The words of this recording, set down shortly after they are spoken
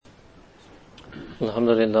الحمد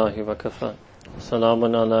لله وكفى سلام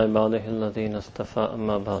على عباده الذين اصطفى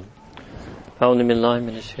أما بعد أعوذ بالله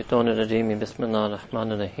من الشيطان الرجيم بسم الله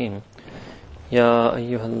الرحمن الرحيم يا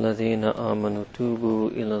أيها الذين آمنوا توبوا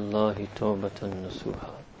إلى الله توبة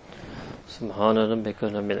نصوحا سبحان ربك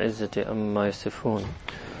رب العزة عما يصفون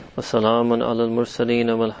وسلام على المرسلين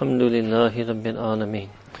والحمد لله رب العالمين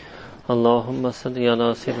اللهم صل على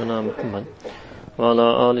سيدنا محمد وعلى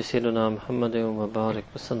آل سيدنا محمد وبارك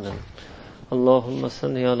وسلم اللهم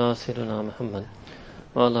صل على سيدنا محمد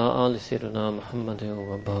وعلى آل سيدنا محمد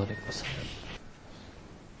وبارك وسلم.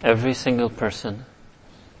 Every single person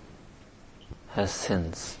has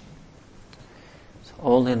sins. So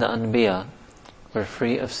only the Anbiya were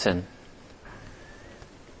free of sin.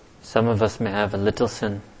 Some of us may have a little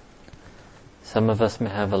sin. Some of us may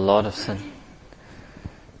have a lot of sin.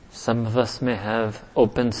 Some of us may have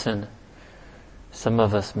open sin. Some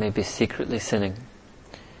of us may be secretly sinning.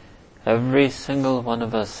 Every single one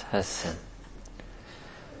of us has sin.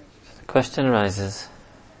 So the question arises,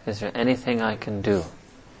 is there anything I can do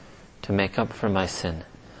to make up for my sin?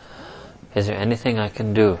 Is there anything I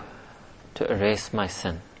can do to erase my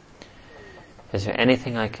sin? Is there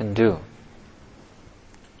anything I can do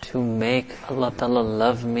to make Allah Ta'ala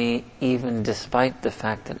love me even despite the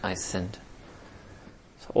fact that I sinned?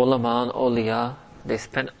 So ulama and awliya, they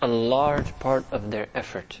spent a large part of their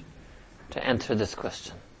effort to answer this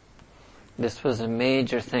question. This was a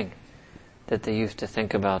major thing that they used to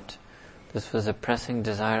think about. This was a pressing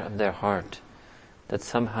desire of their heart, that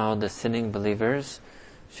somehow the sinning believers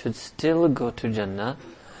should still go to Jannah,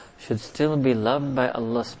 should still be loved by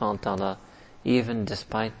Allah subhanahu wa ta'ala, even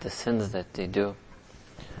despite the sins that they do.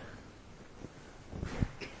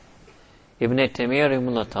 Ibn Taymiyyah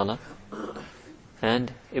rahimahullah ta'ala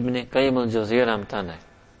and Ibn Qayyim al-Jawziyyah rahmatullah,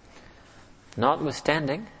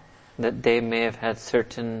 notwithstanding that they may have had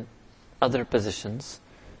certain other positions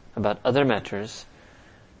about other matters,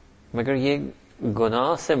 मगर ये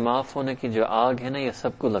गुनाह से माफ होने की जो आग है ना, ये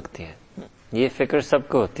सबको लगती है, ये फिक्र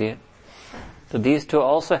सबको होती है. So these two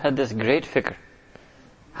also had this great fikr,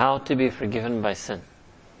 how to be forgiven by sin.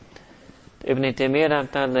 Ibn Taymiyyah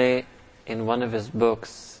rahmatullah, in one of his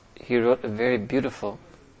books, he wrote a very beautiful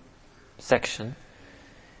section,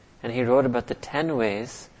 and he wrote about the 10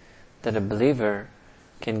 ways that a believer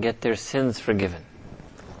can get their sins forgiven.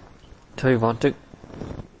 So we want to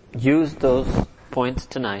use those points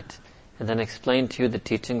tonight and then explain to you the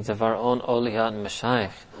teachings of our own awliya and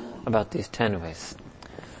mashayikh about these 10 ways.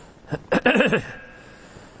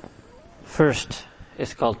 First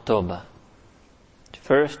is called tawbah.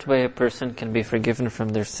 First way a person can be forgiven from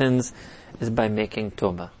their sins is by making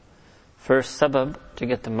tawbah. First sabab to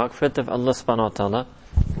get the maghfirat of Allah subhanahu wa ta'ala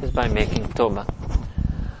is by making tawbah.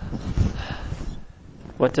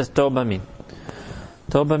 What does tawbah mean?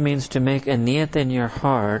 Tawbah means to make a niyat in your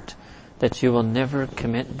heart that you will never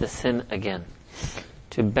commit the sin again.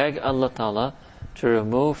 To beg Allah Ta'ala to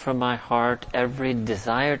remove from my heart every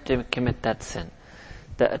desire to commit that sin.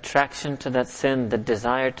 The attraction to that sin, the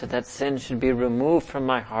desire to that sin should be removed from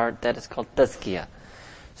my heart. That is called tazkiyah.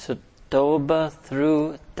 So tawbah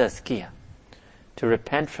through tazkiyah. To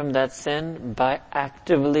repent from that sin by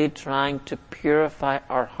actively trying to purify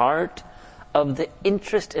our heart of the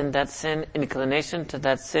interest in that sin, inclination to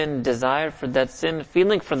that sin, desire for that sin,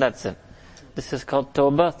 feeling for that sin. This is called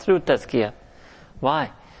tawbah through tazkiyah.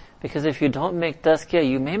 Why? Because if you don't make tazkiyah,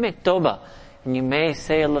 you may make tawbah, and you may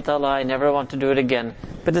say, Allah Ta'ala, I never want to do it again,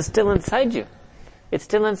 but it's still inside you. It's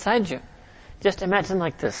still inside you. Just imagine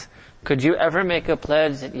like this. Could you ever make a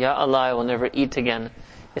pledge that, Ya Allah, I will never eat again?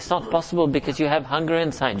 It's not possible because you have hunger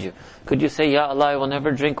inside you. Could you say, Ya Allah, I will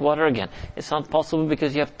never drink water again? It's not possible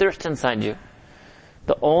because you have thirst inside you.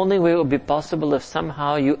 The only way it would be possible if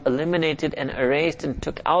somehow you eliminated and erased and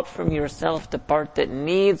took out from yourself the part that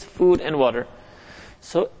needs food and water.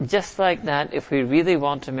 So just like that, if we really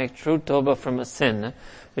want to make true tawbah from a sin,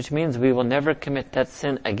 which means we will never commit that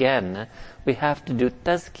sin again, we have to do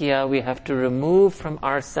tazkiyah, we have to remove from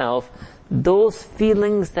ourselves those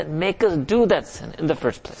feelings that make us do that sin in the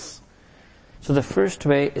first place. So the first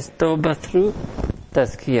way is tawbah through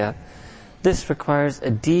tazkiyah. This requires a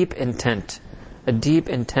deep intent, a deep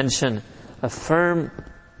intention, a firm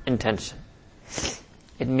intention.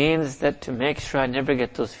 It means that to make sure I never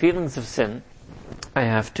get those feelings of sin, I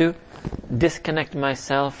have to disconnect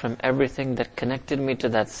myself from everything that connected me to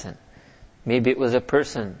that sin. Maybe it was a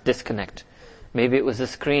person, disconnect. Maybe it was a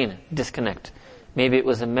screen, disconnect. Maybe it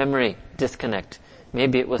was a memory, disconnect.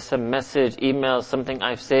 Maybe it was some message, email, something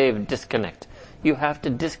I've saved, disconnect. You have to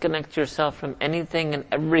disconnect yourself from anything and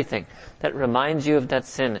everything that reminds you of that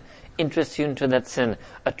sin, interests you into that sin,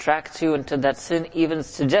 attracts you into that sin, even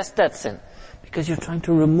suggests that sin. Because you're trying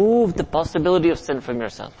to remove the possibility of sin from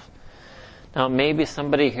yourself. Now maybe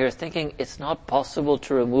somebody here is thinking it's not possible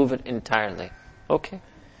to remove it entirely. Okay.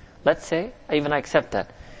 Let's say, even I accept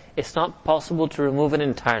that. It's not possible to remove it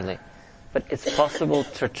entirely. But it's possible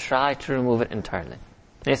to try to remove it entirely.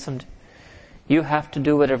 You have to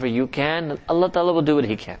do whatever you can. Allah Ta'ala will do what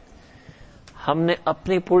He can. हमने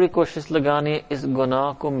अपनी पूरी कोशिश लगानी है इस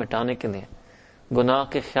गुनाह को मिटाने के लिए, गुनाह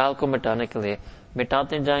के ख्याल को मिटाने के लिए.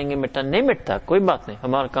 मिटाते जाएंगे, नहीं मिटता, कोई बात नहीं,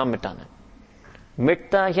 हमारा काम मिटाना है.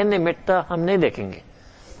 मिटता या नहीं मिटता हम नहीं देखेंगे,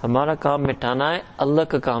 हमारा काम मिटाना है, अल्लाह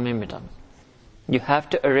का काम है मिटाना. You have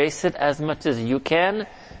to erase it as much as you can.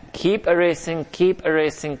 Keep erasing, keep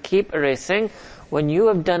erasing, keep erasing. When you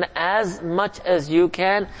have done as much as you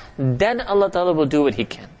can, then Allah Ta'ala will do what He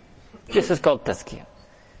can. This is called tazkiyah.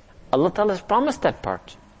 Allah Ta'ala has promised that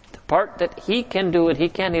part. The part that He can do what He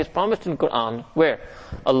can, He has promised in Quran. Where?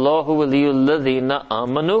 Allahu waliyul ladhina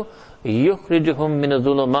amanu yukhrijuhum min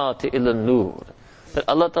adh-dhulumati ila an-nur. That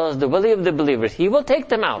Allah Ta'ala is the wali of the believers. He will take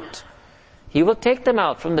them out. He will take them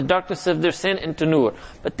out from the darkness of their sin into nur.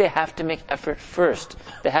 But they have to make effort first.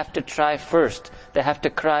 They have to try first. They have to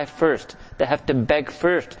cry first. They have to beg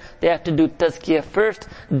first. They have to do tazkiyah first.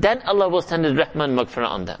 Then Allah will send His rahman maghfirah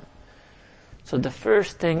on them. So the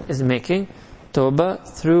first thing is making tawbah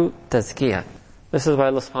through tazkiyah. This is why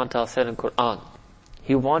Allah subhanahu wa ta'ala said in Quran,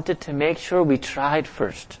 He wanted to make sure we tried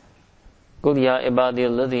first. قُلْ يَا عِبَادِيَ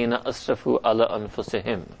الَّذِينَ أَسْرَفُوا عَلَىٰ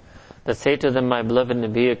أَنفُسِهِمْ. That say to them, my beloved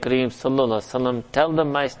Nabi Kareem sallallahu alaihi wasallam, tell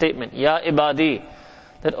them my statement, Ya ibadi,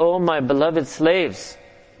 that oh my beloved slaves,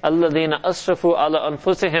 alladhina asrafu ala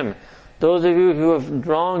anfusihim, those of you who have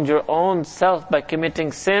wronged your own self by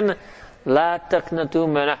committing sin, la taqnatu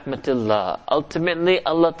min rahmatillah. Ultimately,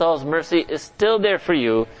 Allah Ta'ala's mercy is still there for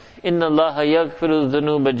you. Inna Allaha yaghfiru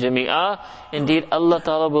dhunuba jami'a. Indeed, Allah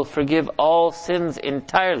Ta'ala will forgive all sins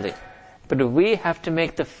entirely. But we have to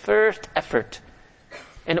make the first effort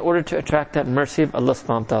in order to attract that mercy of Allah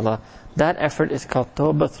subhanahu wa ta'ala. That effort is called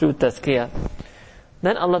tawbah through tazkiyah.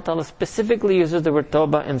 Then Allah Ta'ala specifically uses the word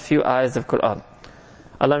tawbah in few ayahs of Quran.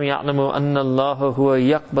 Alam ya'lamu anna Allaha huwa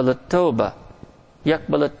yaqbal at-tawbah.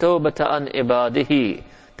 Yaqbal at-tawbata an ibadihi.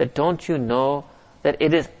 That don't you know that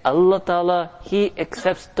it is Allah Ta'ala, He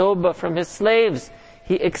accepts tawbah from His slaves.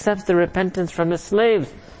 He accepts the repentance from His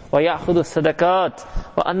slaves. Wa ya'khudhu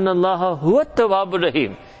sadaqat. Wa anna Allaha huwa at-tawwabur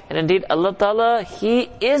rahim. And indeed, Allah Ta'ala, He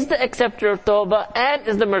is the acceptor of tawbah and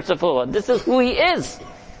is the merciful one. This is who He is.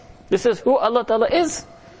 This is who Allah Ta'ala is.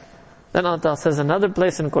 Then Allah Ta'ala says another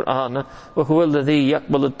place in Quran, وَهُوَ الَّذِي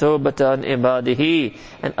يَقْبَلُ التَّوْبَةَ عَنْ عِبَادِهِ.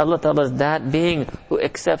 And Allah Ta'ala is that being who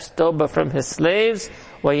accepts tawbah from His slaves,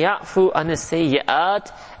 وَيَعْفُو عَنِ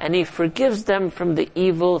السَّيِّئَاتِ. And He forgives them from the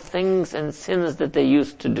evil things and sins that they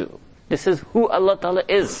used to do. This is who Allah Ta'ala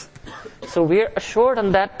is. So we are assured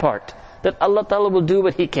on that part, that Allah Ta'ala will do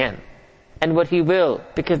what He can, and what He will,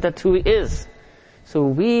 because that's who He is. So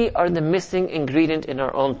we are the missing ingredient in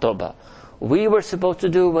our own tawbah. We were supposed to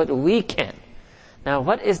do what we can. Now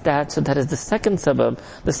what is that? So that is the second sabab.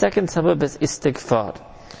 The second sabab is istighfar.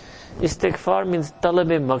 Istighfar means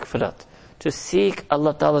talab-e maghfirat. To seek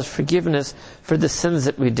Allah Ta'ala's forgiveness for the sins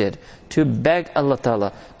that we did. To beg Allah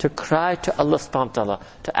Ta'ala. To cry to Allah subhanahu wa ta'ala.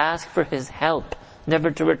 To ask for His help. Never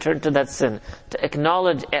to return to that sin. To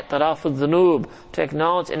acknowledge i'taraf al-dhunub. To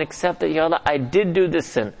acknowledge and accept that, Ya Allah, I did do this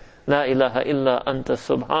sin. La ilaha illa anta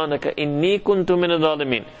subhanaka inni kuntu min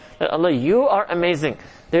adh-dhalimin. That Allah, You are amazing.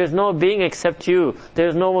 There is no being except You. There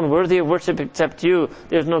is no one worthy of worship except You.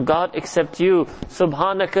 There is no God except You.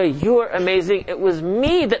 Subhanaka, You are amazing. It was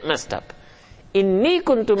me that messed up. Inni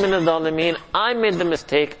kuntu min adh-dhalimin. I made the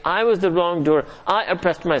mistake. I was the wrongdoer. I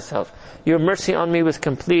oppressed myself. Your mercy on me was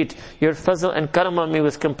complete. Your fazl and karam on me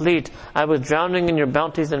was complete. I was drowning in Your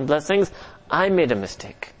bounties and blessings. I made a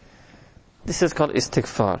mistake. This is called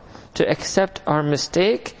istighfar. To accept our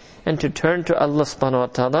mistake and to turn to Allah subhanahu wa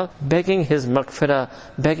ta'ala, begging His maghfirah,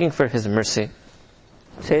 begging for His mercy.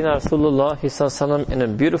 Sayyidina Rasulullah sallallahu in a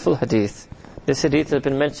beautiful hadith. This hadith has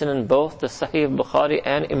been mentioned in both the Sahih Bukhari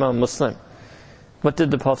and Imam Muslim. What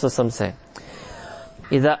did the Prophet say?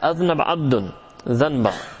 إِذَا أَذْنَبْ عَبْدٌ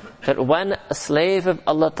ذَنْبًا. That when a slave of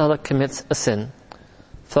Allah Ta'ala commits a sin,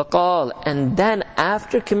 فَقَالْ. And then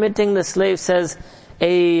after committing, the slave says,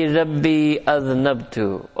 Ay Rabbi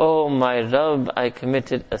adhnabtu. Oh my Rabb, I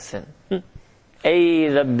committed a sin. Ay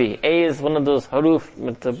Rabbi. Ay is one of those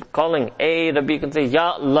haruf, calling. Ay Rabbi, you can say,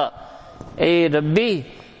 Ya Allah. Ay Rabbi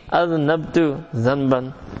adhnabtu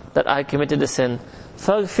dhanban. That I committed a sin.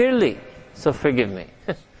 Faghfirli. So forgive me.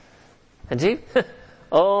 Ajib?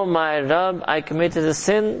 Oh my Rabb, I committed a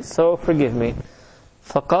sin, so forgive me.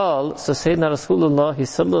 فقال, so Sayyidina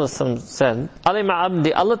Rasulullah said, Alima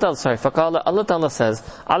abdi, Allah Ta'ala says,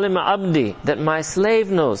 Alima abdi, that my slave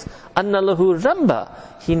knows, anna lahu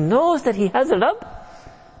rabba, he knows that he has a Rabb.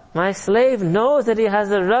 My slave knows that he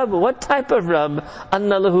has a Rabb. What type of Rabb?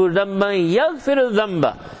 Anna lahu rabban yaghfiru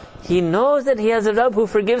dhamba. He knows that he has a Rabb who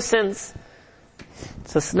forgives sins.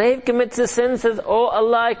 So slave commits a sin, says, oh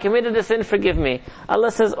Allah, I committed a sin, forgive me.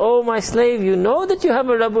 Allah says, oh my slave, you know that you have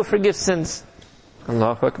a Rabb who forgives sins.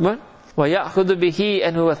 Allahu Akbar. وَيَأْخُذُ بِهِ,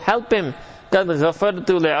 and who will help him. قَدْ غَفَرْتُ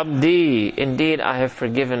لِعَبْدِي, indeed I have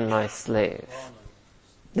forgiven my slave.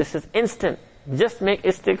 This is instant. Just make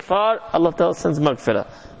istighfar, Allah Ta'ala sends maghfirah.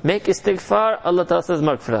 Make istighfar, Allah Ta'ala says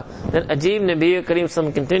maghfirah. Then Ajib Nabi Kareem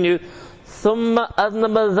Sallam continued, ثُمَّ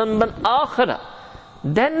أَذْنَبَ ذَنْبًا آخَرًا.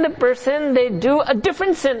 Then the person, they do a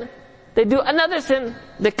different sin. They do another sin.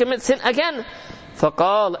 They commit sin again.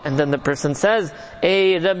 فَقَالَ, and then the person says,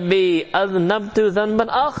 Ey Rabbi, أَذْنَبْتُ ذَنْبًا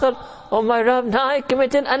آخَرًا. Oh my Rabb, now I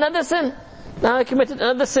committed another sin.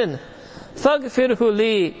 فَاغْفِرْهُ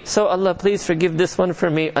لِي. So Allah, please forgive this one for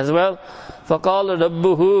me as well. فَقَالَ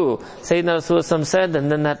رَبُّهُ, Sayyidina Rasulullah said,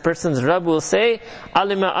 and then that person's Rabb will say,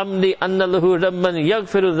 عَلِمَ عَمْدِي أَنَّ لَهُ رَبًّا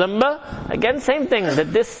يَغْفِرُ ذَنْبًا. Again, same thing,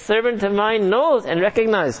 that this servant of mine knows and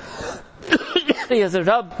recognizes he has a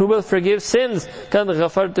Rabb who will forgive sins. قَدْ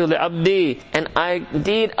غَفَرْتُ لِعَبْدِي. And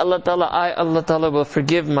indeed, Allah Ta'ala will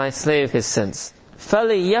forgive my slave his sins.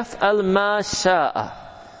 فَلِيَفْعَلْ مَا شَاءَ.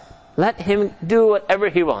 Let him do whatever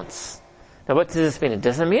he wants. Now what does this mean? It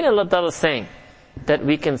doesn't mean Allah Ta'ala is saying that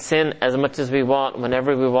we can sin as much as we want,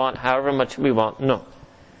 whenever we want, however much we want. No.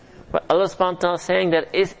 But Allah subhanahu wa ta'ala is saying that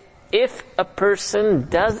if a person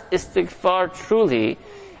does istighfar truly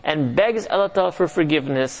and begs Allah Ta'ala for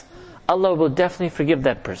forgiveness, Allah will definitely forgive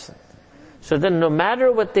that person. So then no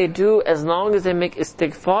matter what they do, as long as they make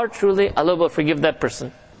istighfar truly, Allah will forgive that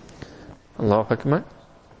person. Allahu Akbar.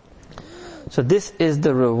 So this is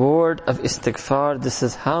the reward of istighfar. This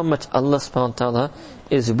is how much Allah subhanahu wa ta'ala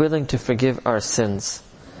is willing to forgive our sins.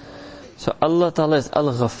 So Allah Ta'ala is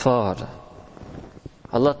Al-Ghaffar.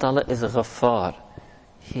 Allah Ta'ala is Ghaffar.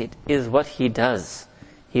 He is what He does.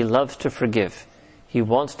 He loves to forgive. He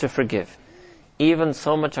wants to forgive. Even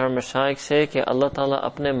so much our Mashaykh say that Allah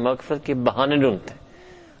Ta'ala apne maghfirat ke bahane dhoondte.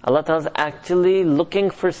 Allah Ta'ala is actually looking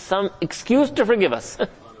for some excuse to forgive us.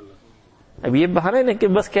 अब ये बहाना नहीं कि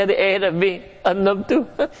बस कह दे ए रब्बी अनबतु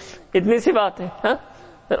इतनी सी बात है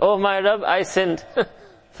that oh my Rabb, I sinned,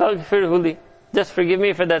 faghfirhu li, just forgive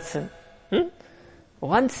me for that sin.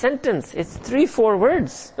 One sentence, it's 3-4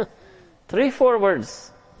 words. 3-4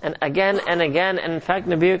 words. And again, and in fact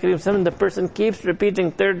Nabi Kareem Sallam, the person keeps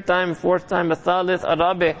repeating 3rd time, 4th time, athalith,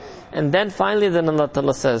 arabe, and then finally then Allah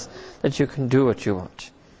Ta'ala says that you can do what you want.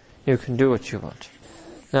 You can do what you want.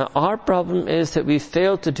 Now our problem is that we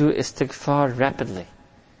fail to do istighfar rapidly.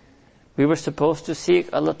 We were supposed to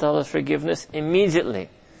seek Allah Ta'ala's forgiveness immediately.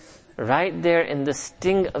 Right there in the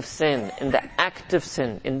sting of sin, in the act of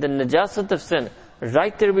sin, in the najasat of sin.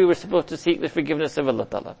 Right there we were supposed to seek the forgiveness of Allah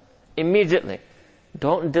Ta'ala. Immediately.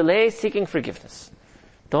 Don't delay seeking forgiveness.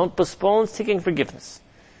 Don't postpone seeking forgiveness.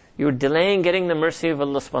 You're delaying getting the mercy of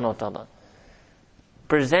Allah subhanahu wa ta'ala.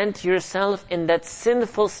 Present yourself in that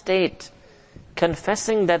sinful state.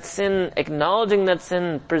 Confessing that sin, acknowledging that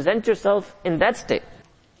sin, present yourself in that state.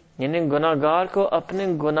 यानी गुनाहगार को अपने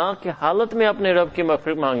गुनाह की हालत में अपने रब की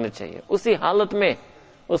मग़फ़िरत मांगनी चाहिए. उसी हालत में,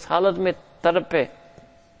 उस हालत में तड़पे,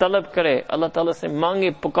 तलब करे, अल्लाह ताला से मांगे,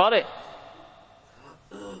 पुकारे.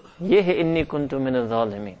 ये है इन्नी कुन्तु मिनज़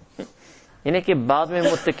ज़ालिमीन. यानी कि बाद में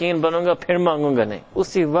मुत्तकीन बनूंगा, फिर मांगूंगा नहीं.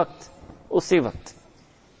 उसी वक्त.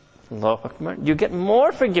 Allahu Akbar. You get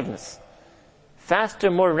more forgiveness.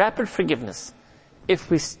 Faster, more rapid forgiveness. If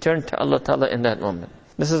we turn to Allah Ta'ala in that moment.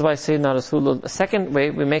 This is why Sayyidina Rasulullah, the second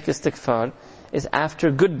way we make istighfar is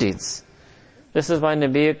after good deeds. This is why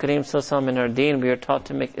Nabi Kareem Sallallahu Alaihi Wasallam in our deen, we are taught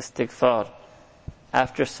to make istighfar.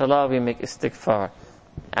 After salah we make istighfar.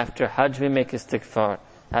 After hajj we make istighfar.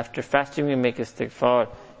 After fasting we make istighfar.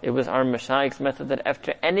 It was our mashaykh's method that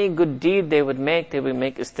after any good deed they would make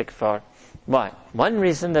istighfar. Why? One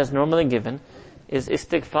reason that's normally given is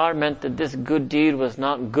istighfar meant that this good deed was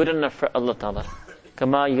not good enough for Allah Ta'ala.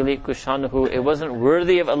 Kama yuliku shanuhu, it wasn't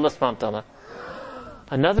worthy of Allah subhanahu wa ta'ala.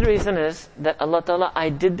 Another reason is that Allah Ta'ala, I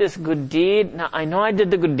did this good deed, now I know I did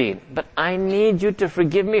the good deed, but I need you to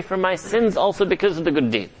forgive me for my sins also because of the good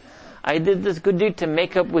deed. I did this good deed to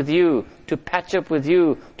make up with you, to patch up with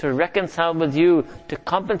you, to reconcile with you, to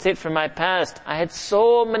compensate for my past. I had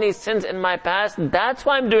so many sins in my past, that's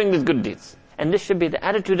why I'm doing these good deeds. And this should be the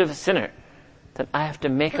attitude of a sinner. That I have to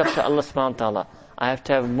make up to Allah subhanahu wa ta'ala. I have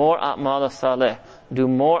to have more a'mal salih, do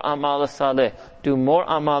more amal saleh, do more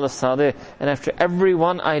amal saleh, and after every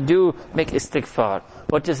one I do, make istighfar.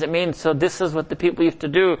 What does it mean? So this is what the people used to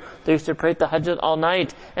do. They used to pray tahajjud all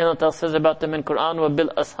night. And Allah says about them in Quran,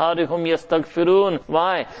 وَبِالْ أَسْحَارِ هُمْ يَسْتَغْفِرُونَ.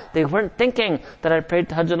 Why? They weren't thinking that I prayed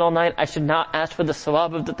tahajjud all night, I should now ask for the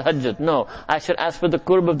sawab of the tahajjud. No. I should ask for the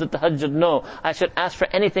qurb of the tahajjud. No. I should ask for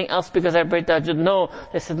anything else because I prayed tahajjud. No.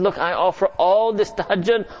 They said, look, I offer all this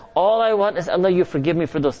tahajjud. All I want is, Allah, you forgive me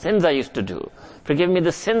for those sins I used to do. Forgive me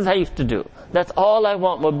the sins I used to do. That's all I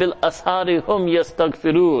want. وَبِالْ أَسْحَارِ هُمْ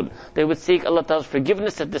يَسْتَغْفِرُونَ. They would seek Allah Ta'ala's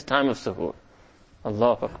forgiveness at this time of suhoor.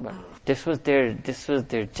 Allahu Akbar. This was their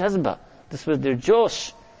jazba. This was their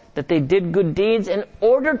josh. That they did good deeds in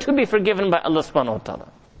order to be forgiven by Allah subhanahu wa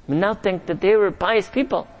ta'ala. We now think that they were pious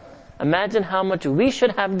people. Imagine how much we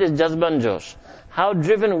should have this jazba and josh. How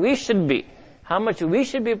driven we should be. How much we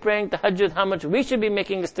should be praying tahajjud, how much we should be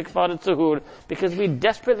making istighfar at suhoor, because we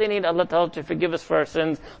desperately need Allah Ta'ala to forgive us for our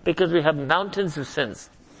sins, because we have mountains of sins.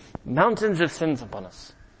 Mountains of sins upon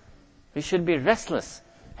us. We should be restless.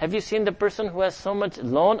 Have you seen the person who has so much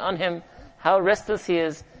loan on him, how restless he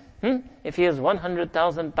is? If he has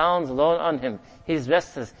 100,000 pounds loan on him, he's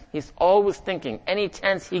restless. He's always thinking, any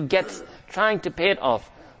chance he gets, trying to pay it off.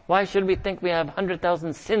 Why should we think we have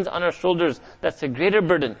 100,000 sins on our shoulders? That's a greater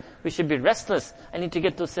burden. We should be restless. I need to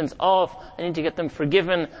get those sins off. I need to get them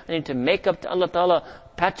forgiven. I need to make up to Allah Ta'ala,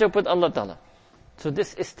 patch up with Allah Ta'ala. So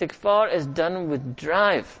this istighfar is done with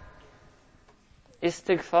drive.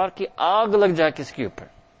 Istighfar ki aag lag jaye kiski upar.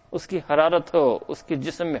 Uski hararat ho, uski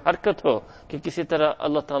jism mein harkat ho, ki kisi tarah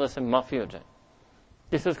Allah Ta'ala se maafi ho jaye.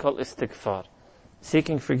 This is called istighfar.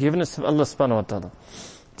 Seeking forgiveness of Allah subhanahu wa ta'ala.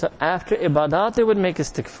 So after ibadat, they would make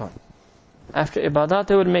istighfar. After ibadat,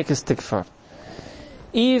 they would make istighfar.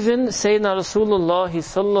 Even Sayyidina Rasulullah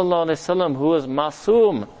sallallahu alayhi wasallam, who was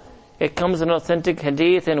masoom, it comes in authentic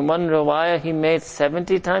hadith, in one riwayah he made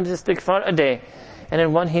 70 times istighfar a day, and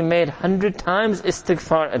in one he made 100 times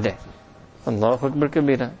istighfar a day. Allahu Akbar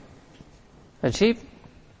kabira. Ajeeb.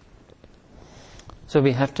 So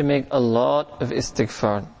we have to make a lot of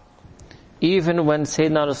istighfar. Even when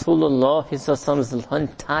Sayyidina Rasulullah, his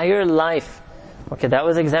entire life, okay, that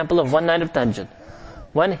was example of one night of tahajjud.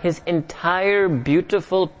 When his entire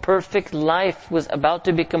beautiful, perfect life was about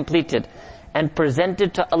to be completed and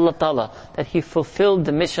presented to Allah Ta'ala, that he fulfilled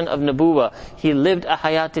the mission of Nubuwah, he lived a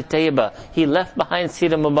hayat tayyibah, he left behind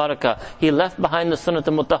Sirah Mubarakah, he left behind the Sunnat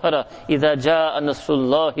Mutahhara, إِذَا جَاءَ نَصْرُ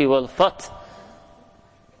اللَّهِ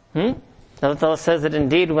وَالْفَتْحِ. Allah Ta'ala says that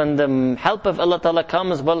indeed when the help of Allah Ta'ala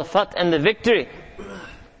comes, wal fath, and the victory.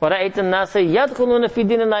 وَرَأَيْتَ النَّاسَ يَدْخُلُونَ فِي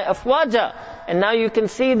دِينِ اللَّهِ أَفْوَاجًا. And now you can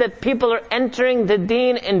see that people are entering the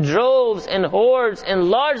deen in droves, in hordes, in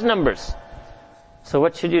large numbers. So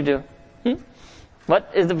what should you do? What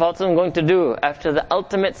is the Prophet going to do after the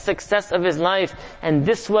ultimate success of his life? And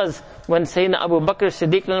this was when Sayyidina Abu Bakr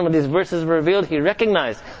Siddiq, when these verses were revealed, he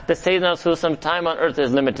recognized that Sayyidina Rasulullah time on earth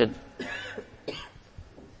is limited.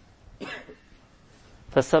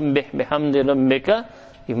 فَسَبِّحْ بِحَمْدِ رَبِّكَ.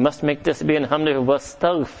 You must make tasbih and hamd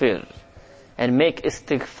وَاسْتَغْفِرْ. And make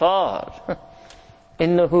istighfar.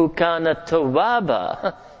 إِنَّهُ كَانَ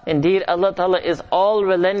تَوَّابًا. Indeed, Allah Ta'ala is all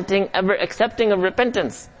relenting, ever accepting of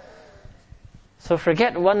repentance. So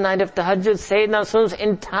forget one night of tahajjud, Sayyidina Rasul's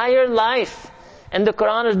entire life. And the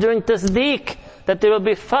Quran is doing tasdeeq, that there will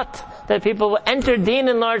be fath, that people will enter deen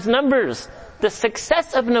in large numbers. The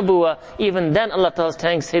success of Nubuwah, even then Allah Ta'ala is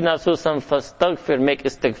telling Sayyidina Rasulullah, fastaghfir, make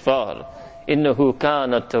istighfar. Innahu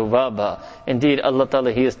kana tawwaba. Indeed, Allah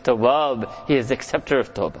Ta'ala, He is tawwab, He is acceptor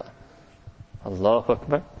of tawbah. Allahu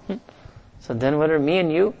Akbar. So then what are me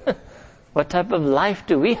and you? What type of life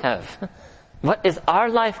do we have? What is our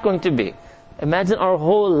life going to be? Imagine our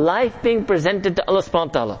whole life being presented to Allah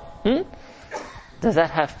subhanahu wa ta'ala. Does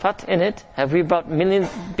that have fath in it? Have we brought millions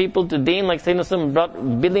of people to deen, like Sayyidina Rasul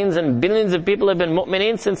brought billions and billions of people have been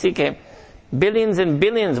mu'mineen since he came? Billions and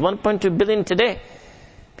billions, 1.2 billion today.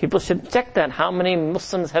 People should check that. How many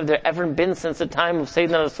Muslims have there ever been since the time of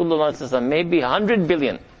Sayyidina Rasulullah? Maybe 100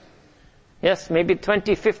 billion. Yes, maybe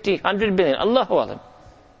 20, 50, 100 billion. Allahu Alam.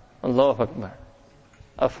 Allahu Akbar.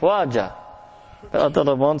 Afwaja. But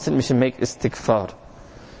Allah wants it, we should make istighfar.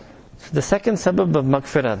 The second sabab of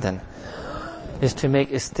maghfirah then is to make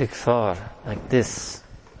istighfar like this,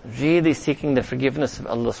 really seeking the forgiveness of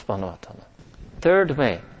Allah subhanahu wa ta'ala. Third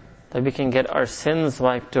way that we can get our sins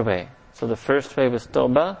wiped away. So the first way was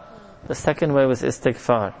tawbah, the second way was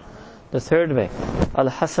istighfar. The third way,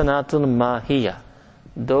 al-hasanatul mahiyah,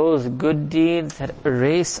 those good deeds that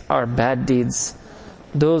erase our bad deeds.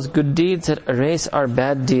 Those good deeds that erase our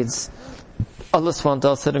bad deeds. Allah subhanahu wa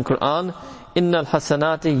ta'ala said in Quran, Innal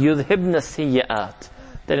hasanati yudhibna siyyaat.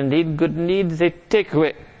 that indeed good deeds, they take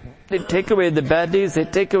away the bad deeds, they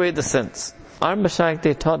take away the sins. Our Mashaykh,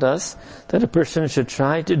 they taught us that a person should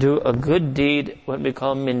try to do a good deed, what we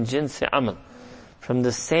call min jinsi amal, from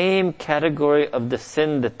the same category of the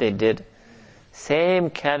sin that they did. Same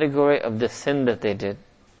category of the sin that they did.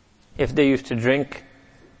 If they used to drink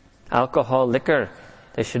alcohol, liquor,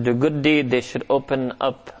 they should do good deed. They should open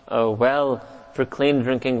up a well for clean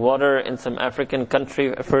drinking water in some African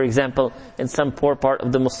country, for example, in some poor part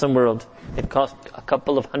of the Muslim world. It costs a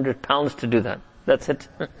couple of £100 to do that. That's it.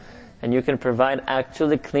 And you can provide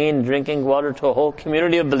actually clean drinking water to a whole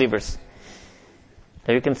community of believers.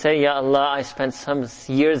 Now you can say, Ya Allah, I spent some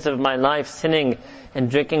years of my life sinning and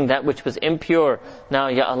drinking that which was impure. Now,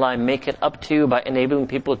 Ya Allah, I make it up to you by enabling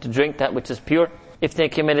people to drink that which is pure. If they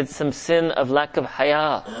committed some sin of lack of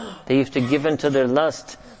haya, they used to give in to their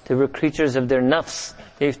lust. They were creatures of their nafs.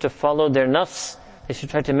 They used to follow their nafs. They should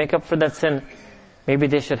try to make up for that sin. Maybe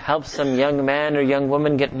they should help some young man or young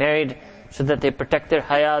woman get married so that they protect their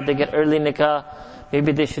haya, they get early nikah.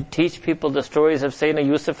 Maybe they should teach people the stories of Sayyidina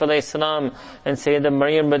Yusuf alayhi salam and Sayyidina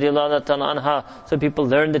Maryam radiallahu ta'ala anha, so people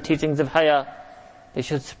learn the teachings of haya. They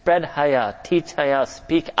should spread haya, teach haya,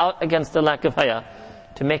 speak out against the lack of haya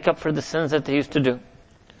to make up for the sins that they used to do.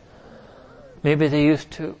 Maybe they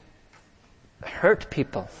used to hurt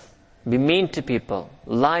people, be mean to people,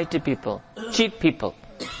 lie to people, cheat people.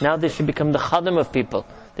 Now they should become the khadim of people.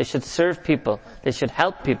 They should serve people. They should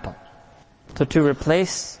help people. So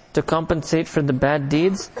to compensate for the bad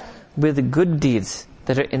deeds with the good deeds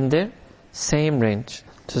that are in their same range.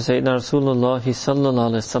 So Sayyidina Rasulullah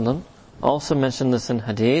sallallahu alaihi wasallam also mentioned this in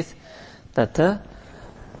hadith, that the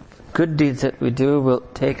good deeds that we do will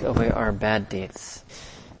take away our bad deeds.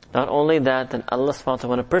 Not only that, then Allah subhanahu wa ta'ala,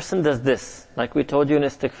 when a person does this, like we told you in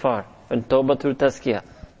istighfar, in tawbah through tazkiyah,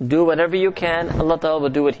 do whatever you can, Allah ta'ala will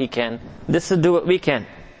do what He can. This is do what we can.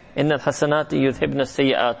 Inna al-hasanati yudhibna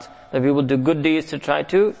sayyi'at. That we will do good deeds to try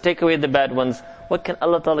to take away the bad ones. What can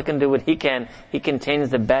Allah ta'ala can do what He can? He can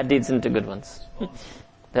change the bad deeds into good ones.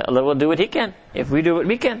 That Allah will do what He can, if we do what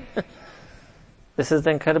we can. This is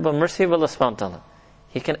the incredible mercy of Allah subhanahu wa ta'ala.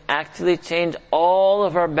 He can actually change all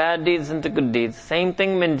of our bad deeds into good deeds. Same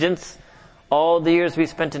thing min jins. All the years we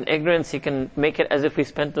spent in ignorance, He can make it as if we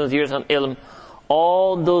spent those years on ilm.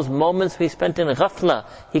 All those moments we spent in ghafla,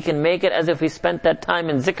 He can make it as if we spent that time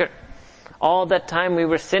in zikr. All that time we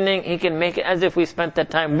were sinning, He can make it as if we spent that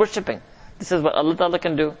time worshipping. This is what Allah Ta'ala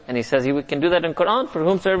can do. And He says He can do that in Quran for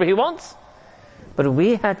whomsoever He wants. But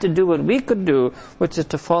we had to do what we could do, which is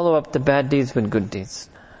to follow up the bad deeds with good deeds.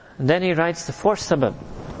 And then he writes the fourth sabab.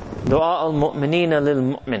 Dua al-mu'minina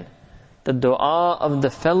lil-mu'min. The dua of the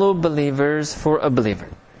fellow believers for a believer.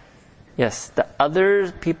 Yes, the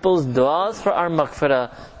other people's du'as for our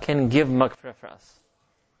maghfirah can give maghfirah for us.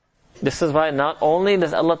 This is why not only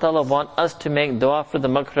does Allah Ta'ala want us to make dua for the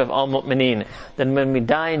maghfirah of all mu'mineen, then when we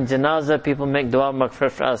die in janazah, people make dua maghfirah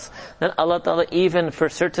for us. Then Allah Ta'ala, even for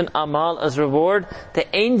certain amal as reward, the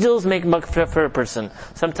angels make maghfirah for a person.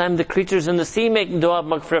 Sometimes the creatures in the sea make dua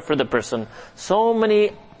maghfirah for the person. So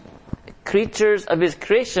many creatures of His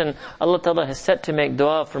creation, Allah Ta'ala has set to make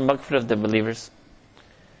dua for maghfirah of the believers.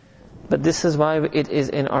 But this is why it is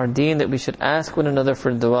in our deen that we should ask one another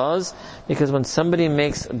for du'as, because when somebody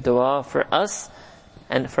makes dua for us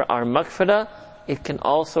and for our maghfirah, it can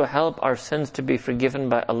also help our sins to be forgiven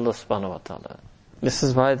by Allah subhanahu wa ta'ala. This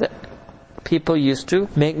is why the people used to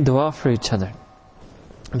make dua for each other.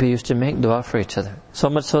 We used to make dua for each other. So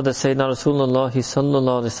much so that Sayyidina Rasulullah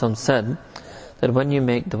sallallahu alaihi wasallam said that when you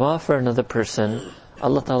make dua for another person,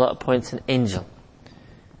 Allah Ta'ala appoints an angel.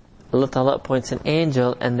 Allah Ta'ala appoints an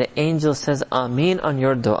angel, and the angel says Ameen on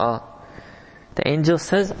your dua. The angel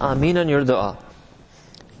says Ameen on your dua.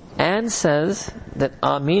 And says that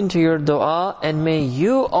Ameen to your dua, and may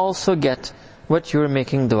you also get what you are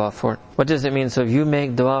making dua for. What does it mean? So if you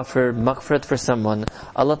make dua for maghfirat for someone,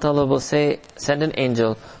 Allah Ta'ala will send an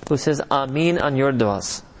angel who says Ameen on your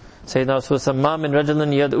duas. Sayyidina Rasulullah ma min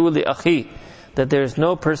rajulin yad'u li akhi, that there is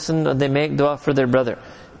no person that they make dua for their brother.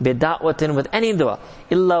 Bida'watin, with any dua,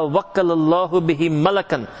 illa wakkalallahu bihi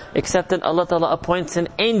malakan, except that Allah Ta'ala appoints an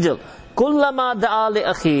angel. Kullama da'a li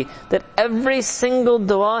akhi, that every single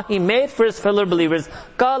dua he made for his fellow believers,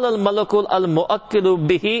 qala al-malakul al-mu'akkilu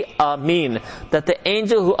bihi ameen, that the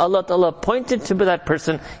angel who Allah Ta'ala appointed to be that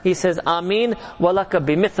person, he says ameen walaka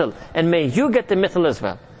bimithal, and may you get the mithal as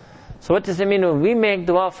well. So what does it mean when we make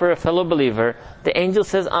dua for a fellow believer, the angel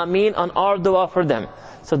says ameen on our dua for them.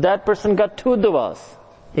 So that person got two duas.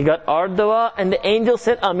 He got our dua and the angel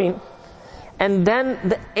said Ameen. And then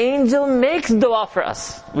the angel makes dua for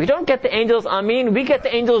us. We don't get the angel's Ameen, we get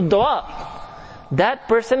the angel's dua. that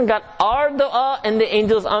person got our dua and the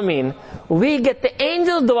angels Ameen. We get the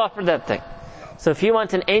angels dua for that thing. So if you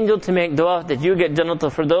want an angel to make dua that you get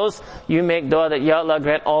Jannatul Firdaus, you make dua that Ya Allah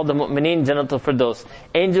grant all the mu'mineen Jannatul Firdaus.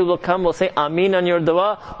 Angel will come, will say Ameen on your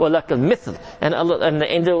dua, walaka mithl. And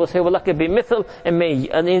the angel will say walaka bi mithl, and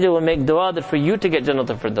an angel will make dua that for you to get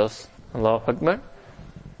Jannatul Firdaus. Allahu Akbar.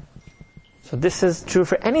 So this is true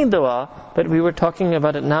for any dua, but we were talking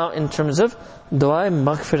about it now in terms of dua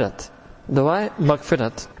maghfirat. Dua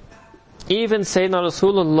maghfirat. Even Sayyidina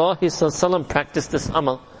Rasulullah sallallahu alaihi wasallam practiced this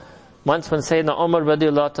amal. Once when Sayyidina Umar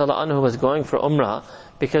radiallahu ta'ala anhu was going for Umrah,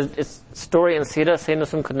 because it's story in Sirah, Sayyidina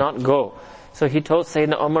Rasul could not go. So he told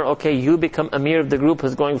Sayyidina Umar, okay, you become Amir of the group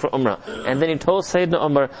who's going for Umrah. And then he told Sayyidina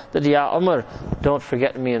Umar that, Ya Umar, don't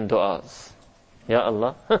forget me in du'as. Ya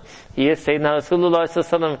Allah. He is Sayyidina Rasulullah sallallahu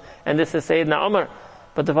alaihi wasallam, and this is Sayyidina Umar.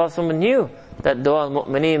 But the Prophet knew that dua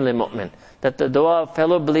al-mu'mineen li-mu'min, that the dua of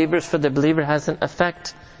fellow believers for the believer has an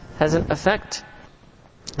effect.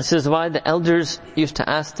 This is why the elders used to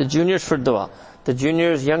ask the juniors for dua. The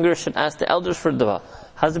juniors, younger, should ask the elders for dua.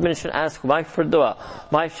 Husband should ask wife for dua.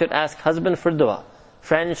 Wife should ask husband for dua.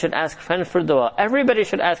 Friend should ask friend for dua. Everybody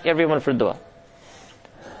should ask everyone for dua.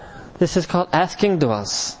 This is called asking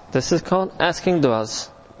duas. There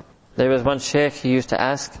was one sheikh, he used to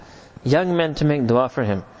ask young men to make dua for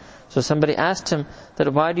him. So somebody asked him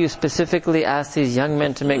that, why do you specifically ask these young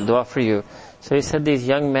men to make dua for you? So he said, these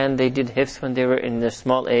young men, they did hifz when they were in their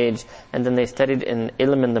small age, and then they studied in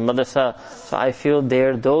ilm in the madrasa. So I feel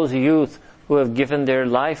they're those youth who have given their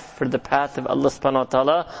life for the path of Allah subhanahu wa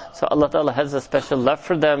ta'ala. So Allah ta'ala has a special love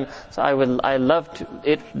for them. So I love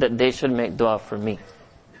it that they should make dua for me.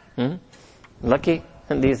 Lucky.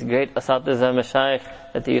 And these great asatiza mashayikh,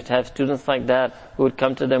 that they used to have students like that who would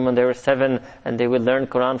come to them when they were 7, and they would learn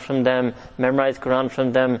Quran from them, memorize Quran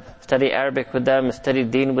from them, study Arabic with them, study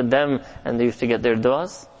Deen with them, and they used to get their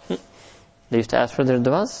duas. They used to ask for their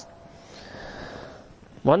duas.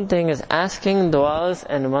 One thing is asking duas,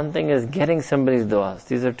 and one thing is getting somebody's duas.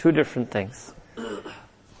 These are two different things.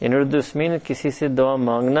 In Urdu usmein kisi se dua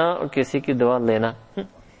mangna aur kisi ki dua lena.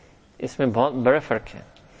 Isme bahut bada fark hai.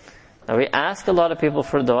 Now we ask a lot of people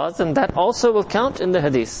for du'as, and that also will count in the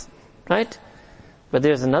hadith, right? But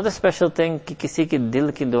there's another special thing, कि किसी के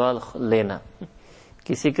दिल की दुआ लेना,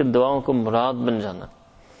 किसी के दुआओं को मुराद बन जाना.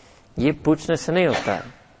 ये पूछने से नहीं होता है.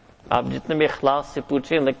 आप जितने भी इखलास से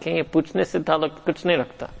पूछें, लिखें, ये पूछने से ताल्लुक कुछ नहीं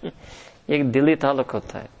रखता. ये एक दिली ताल्लुक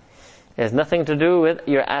होता है. It has nothing to do with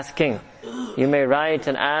your asking. You may write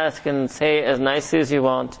and ask and say as nicely as you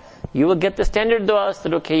want. You will get the standard du'as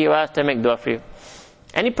that, okay, you asked, I make du'a for you.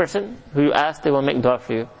 Any person who you ask, they will make dua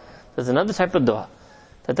for you. There's another type of dua,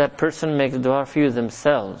 that person makes dua for you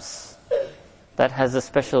themselves. That has a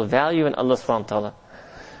special value in Allah subhanahu wa ta'ala.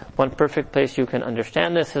 One perfect place you can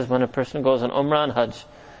understand this is when a person goes on Umrah and Hajj.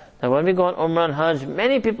 Now when we go on Umrah and Hajj,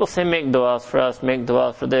 many people say make du'as for us, make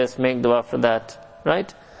dua for this, make dua for that,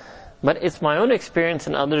 right? But it's my own experience,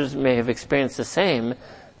 and others may have experienced the same.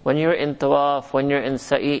 When you're in tawaf, when you're in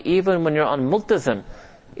sa'i, even when you're on multazam,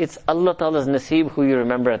 it's Allah Ta'ala's naseeb who you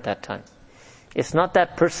remember at that time. It's not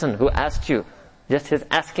that person who asked you. Just his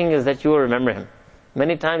asking is that you will remember him.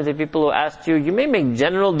 Many times the people who asked you, you may make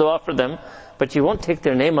general dua for them, but you won't take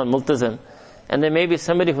their name on multazam. And there may be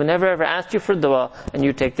somebody who never ever asked you for dua, and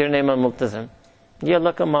you take their name on multazam. Ye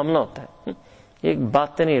Allah ka मामला होता है. ये एक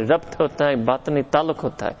बातनी रब्त होता है, बातनी ताल्लुक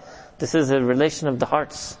होता है. This is a relation of the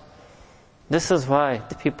hearts. This is why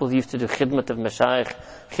the people used to do khidmat of mashayikh,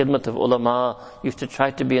 khidmat of ulama, used to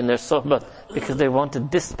try to be in their sohbat, because they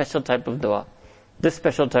wanted this special type of dua. This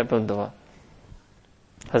special type of dua.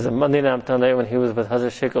 Hazrat Madani Rahmatullah, when he was with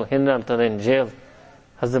Hazrat Shaykh al-Hind Rahmatullah in jail,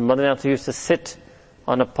 Hazrat Madani Rahmatullah used to sit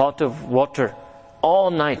on a pot of water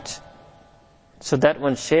all night, so that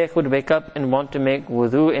when Shaykh would wake up and want to make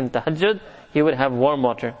wudu in tahajjud, he would have warm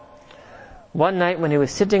water. One night when he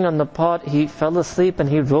was sitting on the pot, he fell asleep and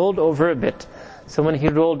he rolled over a bit. So when he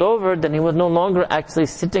rolled over, then he was no longer actually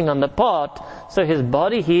sitting on the pot, so his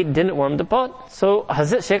body heat didn't warm the pot. So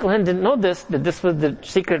Hazrat Shaykh al-Hind didn't know this, that this was the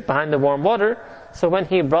secret behind the warm water. So when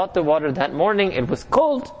he brought the water that morning, it was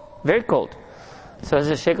cold, very cold. So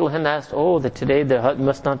Hazrat Shaykh al-Hind asked, that today there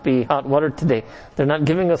must not be hot water today. They're not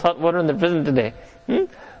giving us hot water in the prison today.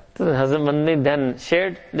 So Hazrat Madani then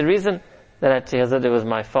shared the reason, that actually, Hazrat, it was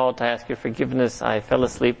my fault, I ask your forgiveness, I fell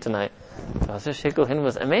asleep tonight. So Hazrat Shaykh al-Hind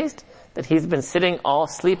was amazed that he's been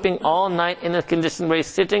sleeping all night in a condition where he's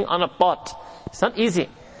sitting on a pot. It's not easy.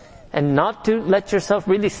 And not to let yourself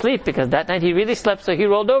really sleep, because that night he really slept, so he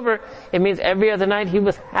rolled over. It means every other night he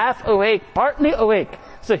was half awake, partly awake,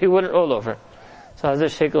 so he wouldn't roll over. So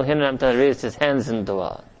Hazrat Shaykh al-Hind raised his hands in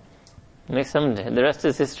dua. The rest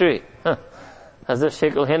is history. Hazrat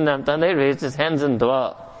Shaykh al-Hind Namtane raised his hands in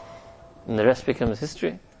dua. And the rest becomes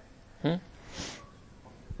history.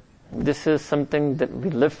 This is something that we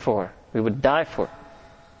live for. We would die for.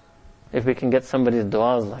 If we can get somebody's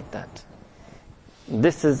du'as like that.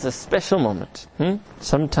 This is a special moment.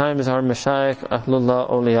 Sometimes our mashayikh, ahlullah,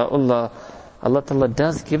 awliyaullah, Allah Ta'ala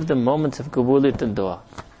does give them moments of qabuliyat al-dua.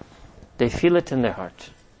 They feel it in their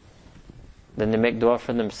heart. Then they make dua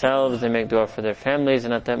for themselves, they make dua for their families,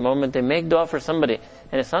 and at that moment they make dua for somebody.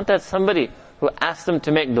 And it's not that somebody who asked them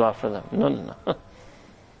to make dua for them. No.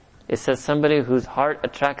 It says somebody whose heart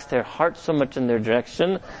attracts their heart so much in their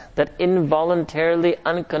direction that involuntarily,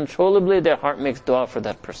 uncontrollably, their heart makes dua for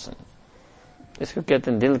that person. Isko kehte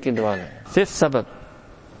hain dil ki dua. Fifth sabab,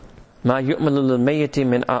 ma yu'malu lil mayyiti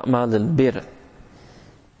min a'mal al-bir.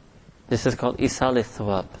 This is called isal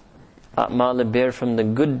al-thawab. A'mal al-bir, from the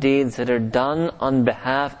good deeds that are done on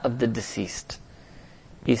behalf of the deceased.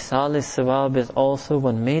 Isal al-thawab is also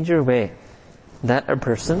one major way that a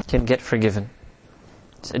person can get forgiven.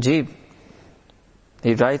 It's ajib.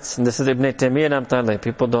 He writes, and this is Ibn Taymiyyah Namtallah,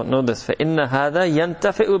 people don't know this, فَإِنَّ هَذَا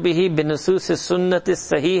يَنْتَفِئُ بِهِ بِنُسُوسِ السُنَّةِ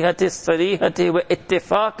الصَّحِيحَةِ الصَّرِيحَةِ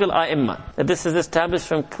وَإِتِّفَاقِ الْأَئِمَّةِ. That this is established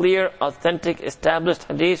from clear, authentic, established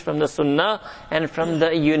hadith from the sunnah and from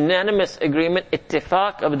the unanimous agreement,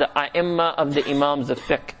 ittifaq of the a'imma, of the imams of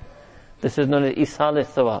fiqh. This is known as isal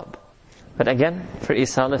al-thawab. But again, for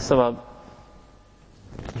isal al-thawab,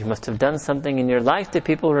 you must have done something in your life that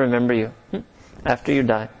people remember you after you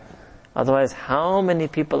die. Otherwise, how many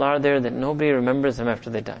people are there that nobody remembers them after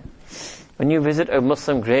they die? When you visit a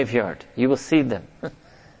Muslim graveyard, you will see them.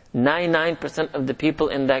 99% of the people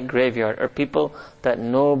in that graveyard are people that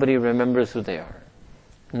nobody remembers who they are.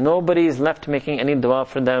 Nobody is left making any dua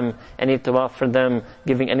for them, any tawaf for them,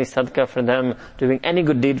 giving any sadaqah for them, doing any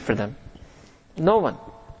good deed for them. No one.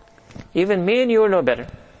 Even me and you know better.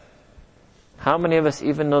 How many of us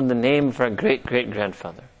even know the name of our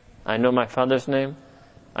great-great-grandfather? I know my father's name.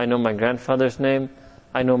 I know my grandfather's name.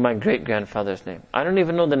 I know my great-grandfather's name. I don't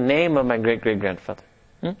even know the name of my great-great-grandfather.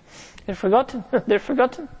 They're forgotten. They're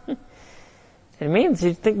forgotten. It means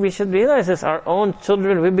you think we should realize this. Our own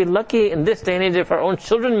children, we'd be lucky in this day and age if our own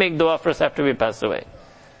children make dua for us after we pass away.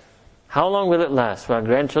 How long will it last? Will our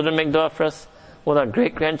grandchildren make dua for us? Will our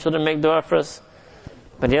great-grandchildren make dua for us?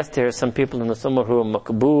 But yes, there are some people in the Ummah who are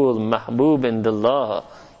maqbool, mahboob indallah.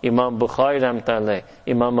 Imam Bukhari Rahmatullah,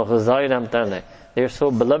 Imam Ghazali Rahmatullah. They're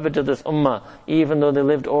so beloved to this ummah, even though they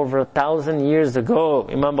lived over 1,000 years ago.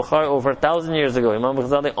 Imam Bukhari over 1,000 years ago. Imam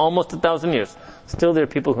Ghazali almost 1,000 years. Still there are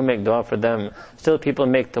people who make dua for them. Still people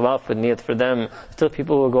make tawaf with niyat for them. Still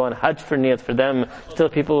people who go on hajj for niyat for them. Still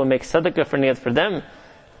people who make sadaqah for niyat for them.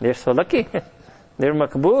 They're so lucky. They're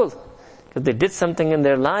maqbool. Because they did something in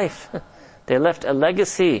their life. They left a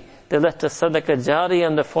legacy. They left a sadaqah jari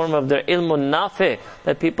in the form of their ilmun nafi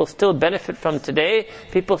that people still benefit from today.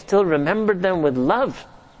 People still remember them with love.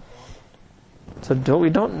 So we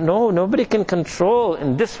don't know. Nobody can control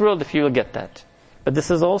in this world if you will get that. But this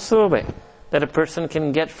is also a way that a person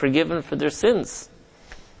can get forgiven for their sins.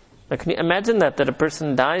 Now can you imagine that a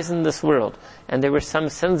person dies in this world and there were some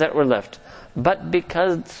sins that were left. But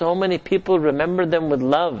because so many people remember them with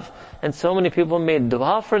love and so many people made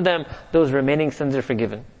dua for them, those remaining sins are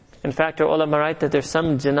forgiven. In fact, our ulama write that there's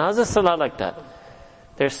some janazah salah like that.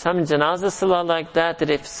 There's some janazah salah like that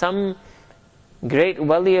if some great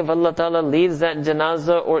wali of Allah Ta'ala leads that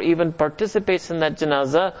janazah or even participates in that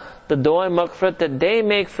janazah, the dua maghfirat that they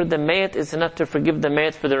make for the mayat is enough to forgive the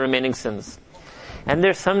mayat for the remaining sins. And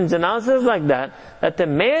there's some janazahs like that the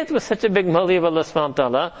mayat was such a big wali of Allah subhanahu wa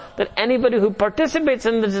ta'ala that anybody who participates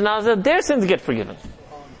in the janazah, their sins get forgiven.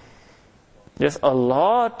 There's a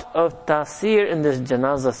lot of ta'seer in this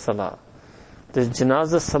janazah salah. This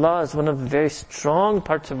janazah salah is one of the very strong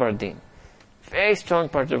parts of our deen. Very strong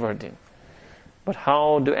parts of our deen. But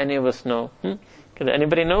how do any of us know? Can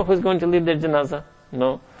anybody know who's going to lead their janazah?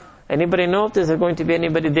 No. Anybody know if there's going to be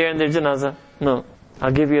anybody there in their janazah? No.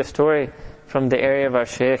 I'll give you a story from the area of our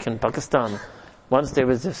shaykh in Pakistan. Once there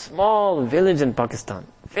was a small village in Pakistan.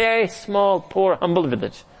 Very small, poor, humble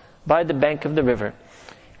village. By the bank of the river.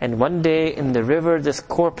 And one day in the river this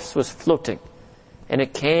corpse was floating. And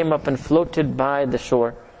it came up and floated by the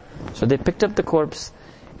shore. So they picked up the corpse.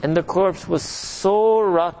 And the corpse was so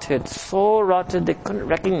rotted they couldn't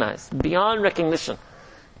recognize. Beyond recognition.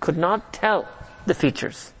 Could not tell the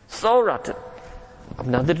features. So rotted.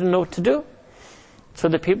 Now they didn't know what to do. So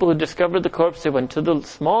the people who discovered the corpse, they went to the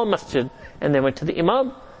small masjid and they went to the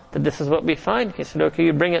imam. That this is what we find. He said, okay,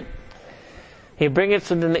 you bring it. He bring it,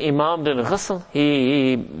 so then the imam did ghusl.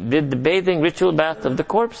 He did the bathing ritual bath of the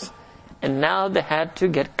corpse. And now they had to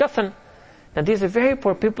get kafan. Now these are very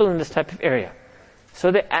poor people in this type of area.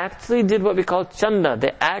 So they actually did what we call chanda.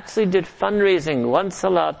 They actually did fundraising. 1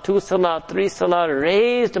 salah, 2 salah, 3 salah,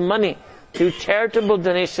 raised money through charitable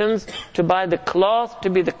donations to buy the cloth to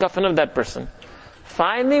be the kafan of that person.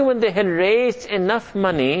 Finally, when they had raised enough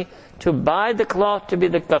money to buy the cloth to be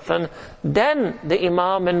the kafan, then the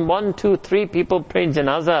imam and 1, 2, 3 people prayed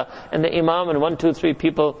janazah, and the imam and 1, 2, 3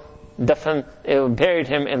 people buried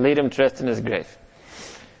him and laid him to rest in his grave.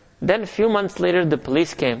 Then a few months later, the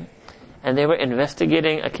police came, and they were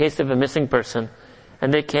investigating a case of a missing person.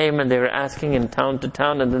 And they came and they were asking in town to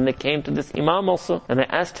town, and then they came to this imam also, and I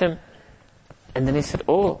asked him, and then he said,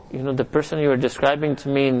 oh, the person you were describing to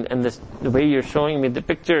me and the way you're showing me the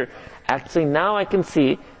picture, actually now I can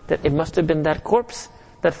see that it must have been that corpse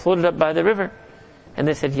that floated up by the river. And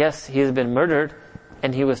they said, yes, he has been murdered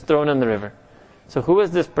and he was thrown in the river. So who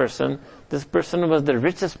was this person? This person was the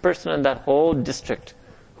richest person in that whole district,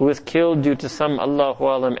 who was killed due to some Allahu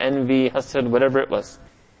Alam, envy, hasad, whatever it was.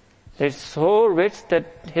 They're so rich that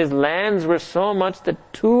his lands were so much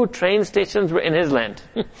that 2 train stations were in his land.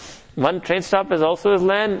 1 train stop is also his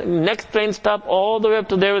land. Next train stop all the way up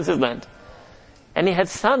to there was his land. And he had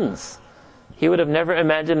sons. He would have never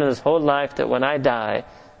imagined in his whole life that when I die,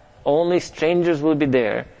 only strangers will be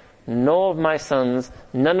there. No of my sons,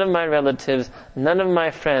 none of my relatives, none of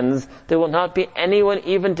my friends. There will not be anyone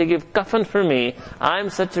even to give kafan for me. I'm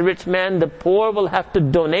such a rich man, the poor will have to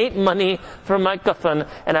donate money for my kafan,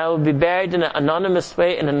 and I will be buried in an anonymous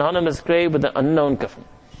way, in an anonymous grave with an unknown kafan.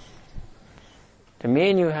 To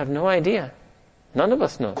me and you have no idea. None of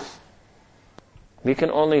us knows. We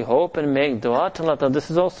can only hope and make dua to Allah.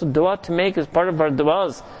 This is also dua to make as part of our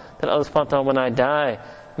duas. That Allah subhanahu wa ta'ala, when I die,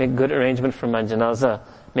 make good arrangement for my janazah.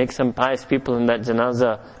 Make some pious people in that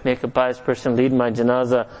janazah. Make a pious person lead my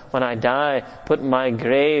janazah. When I die, put my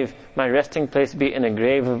grave, my resting place be in a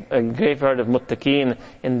graveyard of muttaqeen,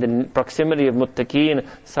 in the proximity of muttaqeen,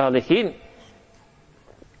 salihin.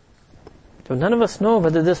 So none of us know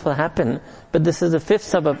whether this will happen, but this is the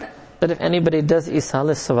 5th sabab, that if anybody does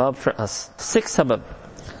isal sawab for us. 6th sabab,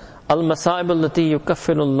 al-masa'ib allati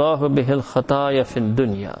yukaffiru Allahu bihil khataya fid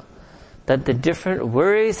dunya. That the different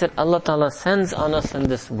worries that Allah Ta'ala sends on us in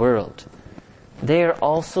this world, they are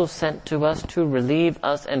also sent to us to relieve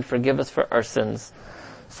us and forgive us for our sins.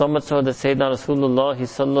 So much so that Sayyidina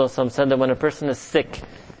Rasulullah said that when a person is sick,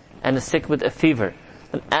 and is sick with a fever,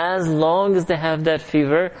 and as long as they have that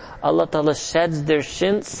fever, Allah Ta'ala sheds their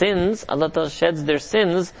sins, Allah Ta'ala sheds their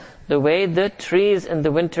sins the way the trees in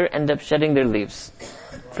the winter end up shedding their leaves.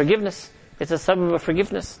 Forgiveness. It's a sabab of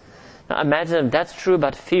forgiveness. Now imagine if that's true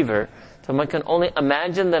about fever, so one can only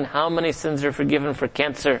imagine then how many sins are forgiven for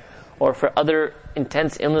cancer or for other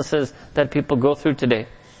intense illnesses that people go through today.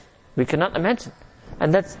 We cannot imagine.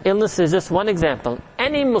 And that illness is just one example.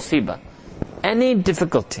 Any musibah, any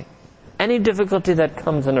difficulty that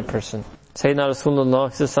comes in a person. Sayyidina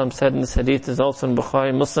Rasulullah said in this hadith, is also in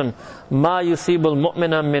Bukhari, Muslim, Ma yusibul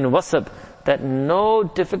mu'mina min wasab, that no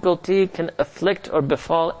difficulty can afflict or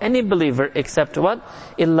befall any believer except what?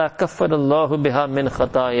 Illa kaffarallahu biha min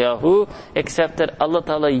khatayahu, except that Allah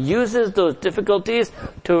Ta'ala uses those difficulties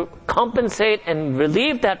to compensate and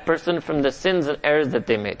relieve that person from the sins and errors that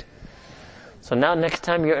they made. So now next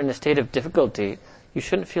time you're in a state of difficulty, you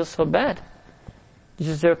shouldn't feel so bad. You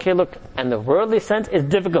just say, okay, look, and the worldly sense is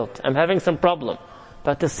difficult. I'm having some problem.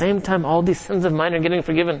 But at the same time, all these sins of mine are getting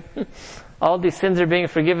forgiven. All these sins are being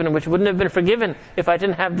forgiven, which wouldn't have been forgiven if I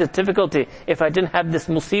didn't have this difficulty, if I didn't have this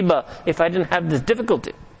musibah, if I didn't have this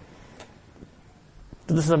difficulty.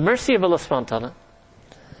 So this is a mercy of Allah subhanahu wa ta'ala.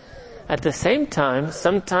 At the same time,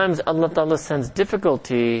 sometimes Allah Ta'ala sends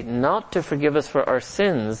difficulty not to forgive us for our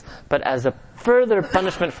sins, but as a further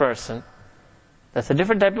punishment for our sin. That's a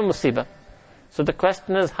different type of musibah. So the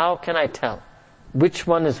question is, how can I tell which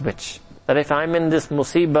one is which? That if I'm in this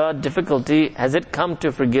musibah, difficulty, has it come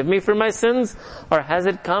to forgive me for my sins, or has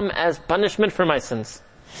it come as punishment for my sins?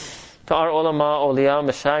 To our ulama, awliya,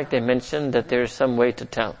 mashayikh, they mentioned that there is some way to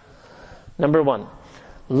tell. Number 1,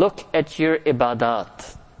 look at your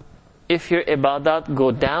ibadat. If your ibadat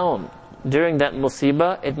go down during that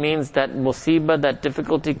musibah, it means that musibah, that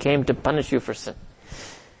difficulty came to punish you for sin.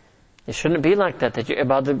 It shouldn't be like that your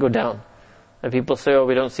ibadat go down. And people say, oh,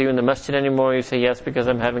 we don't see you in the masjid anymore. You say, yes, because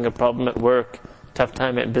I'm having a problem at work, tough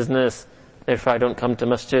time at business, therefore I don't come to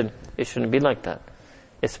masjid. It shouldn't be like that.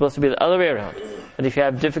 It's supposed to be the other way around. That if you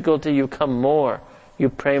have difficulty, you come more, you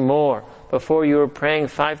pray more. Before you were praying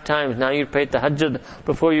 5 times, now you pray tahajjud.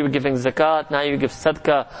 Before you were giving zakat, now you give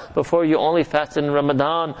sadaqah. Before you only fasted in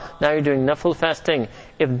Ramadan, now you're doing nafil fasting.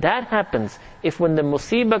 If that happens, if when the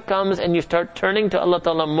musibah comes and you start turning to Allah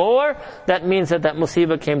Ta'ala more, that means that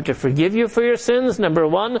musibah came to forgive you for your sins, number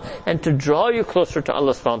 1, and to draw you closer to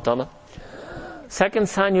Allah subhanahu wa ta'ala. Second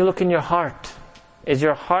sign, you look in your heart. Is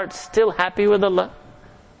your heart still happy with Allah?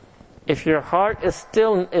 If your heart is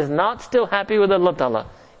not still happy with Allah Ta'ala,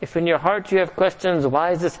 if in your heart you have questions,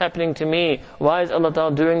 why is this happening to me? Why is Allah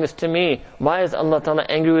Ta'ala doing this to me? Why is Allah Ta'ala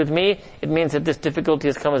angry with me? It means that this difficulty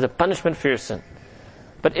has come as a punishment for your sin.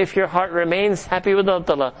 But if your heart remains happy with Allah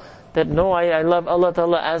Ta'ala, that no, I love Allah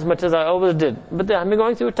Ta'ala as much as I always did, but I'm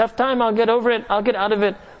going through a tough time, I'll get over it, I'll get out of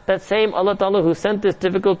it. That same Allah Ta'ala who sent this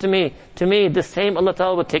difficulty to me, the same Allah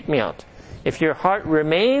Ta'ala will take me out. If your heart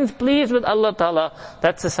remains pleased with Allah Ta'ala,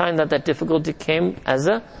 that's a sign that difficulty came as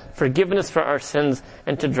a forgiveness for our sins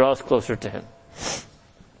and to draw us closer to Him.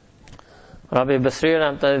 Rabbi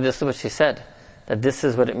Basri, this is what she said, that this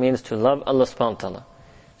is what it means to love Allah subhanahu wa ta'ala.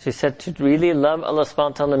 She said to really love Allah subhanahu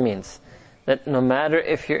wa ta'ala means that no matter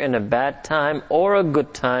if you're in a bad time or a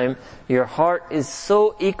good time, your heart is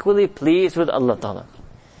so equally pleased with Allah Ta'ala.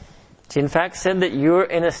 She in fact said that you're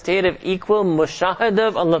in a state of equal mushahada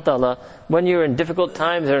of Allah Ta'ala when you're in difficult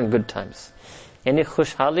times or in good times. Yani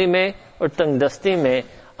khushhali mein aur tangdasti mein,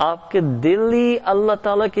 aapke dili Allah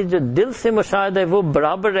Ta'ala ki jo dil se mushahada hai, wo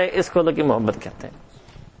barabar hai, isko Allah ki mohabbat kehte hain.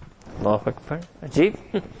 Allahu Akbar. Ajeeb.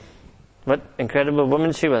 What incredible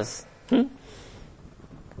woman she was.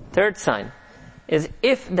 Third sign is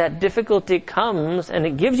if that difficulty comes and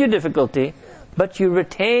it gives you difficulty, but you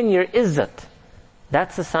retain your izzat,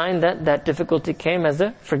 that's a sign that difficulty came as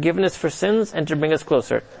a forgiveness for sins and to bring us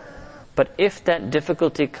closer. But if that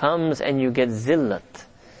difficulty comes and you get zillat,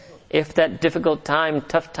 if that difficult time,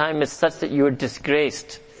 tough time is such that you are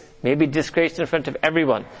disgraced, maybe disgraced in front of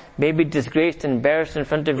everyone, maybe disgraced, embarrassed in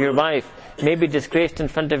front of your wife, maybe disgraced in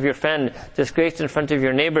front of your friend, disgraced in front of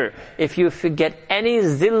your neighbor. If you get any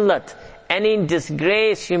zillat, any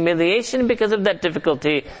disgrace, humiliation because of that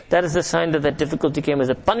difficulty, that is a sign that difficulty came as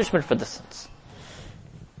a punishment for the sins.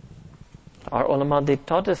 Our ulama, they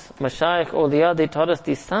taught us, mashayikh, awliya, they taught us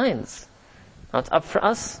these signs. Now it's up for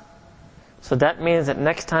us. So that means that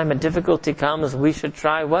next time a difficulty comes, we should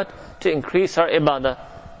try what? To increase our ibadah.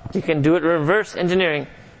 You can do it reverse engineering.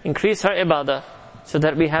 Increase our ibadah so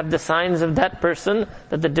that we have the signs of that person,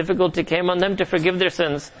 that the difficulty came on them to forgive their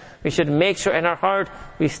sins. We should make sure in our heart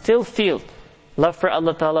we still feel love for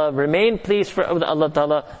Allah Ta'ala, remain pleased with Allah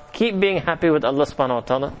Ta'ala, keep being happy with Allah Subhanahu Wa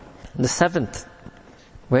Ta'ala. The seventh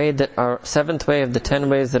way of the 10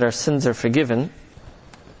 ways that our sins are forgiven,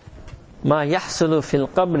 ما يحصل في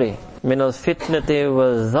القبر من الفتنة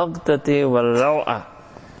والزغطة والروعة.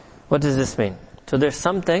 What does this mean? So there's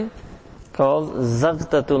something called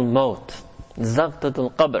Zaghtatul Maut,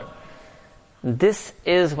 Zaghtatul Qabr. This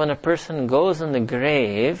is when a person goes in the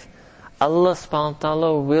grave, Allah subhanahu wa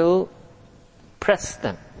ta'ala will press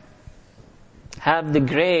them. Have the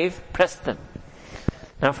grave press them.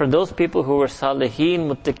 Now for those people who were salihin,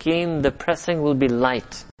 muttaqeen, the pressing will be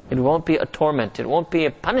light. It won't be a torment. It won't be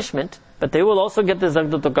a punishment, but they will also get the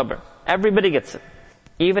Zaghtatul Qabr. Everybody gets it.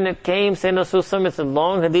 Even it came, Sayyidina Susam, it's a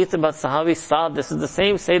long hadith about Sahabi Sa'd. This is the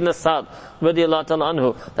same Sayyidina Sa'd, radiyallahu ta'ala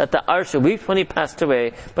anhu, that the Arsh wept when he passed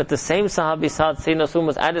away, but the same Sahabi Sa'd, Sayyidina Susam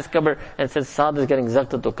was at his qabr and said, Sa'd is getting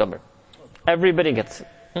Zaghtatul Qabr. Everybody gets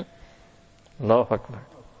it. Allahu Akbar.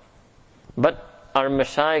 But our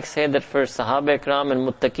mashayikh say that for Sahaba Ikram and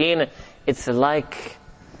Muttaqeen, it's like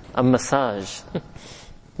a massage.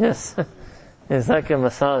 Yes, it's like a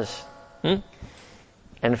massage.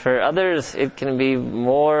 And for others, it can be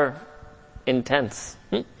more intense.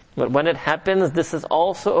 But when it happens, this is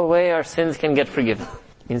also a way our sins can get forgiven.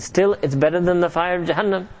 And still, it's better than the fire of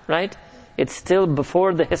Jahannam, right? It's still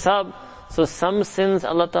before the hisab. So some sins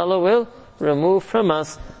Allah Ta'ala will remove from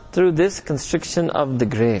us through this constriction of the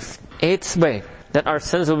grave. Eighth way that our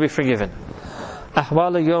sins will be forgiven.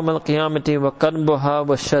 أحوال يوم القيامة وقربها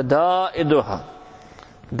وشدائدها.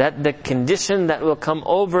 That the condition that will come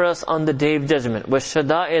over us on the day of judgment, was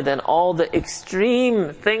shada'id, and all the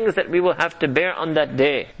extreme things that we will have to bear on that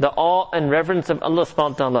day. The awe and reverence of Allah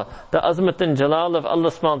subhanahu wa ta'ala, the azmat and jalal of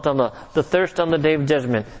Allah subhanahu wa ta'ala, the thirst on the day of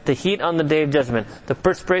judgment, the heat on the day of judgment, the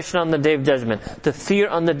perspiration on the day of judgment, the fear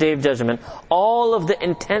on the day of judgment. All of the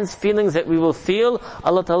intense feelings that we will feel,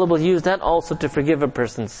 Allah ta'ala will use that also to forgive a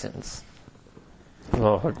person's sins.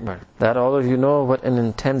 Allahu Akbar. That all of you know what an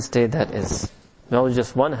intense day that is. No,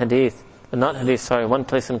 just one hadith not hadith, sorry, one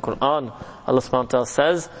place in Quran, Allah subhanahu wa ta'ala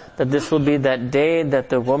says that this will be that day that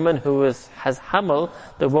the woman who has hamal,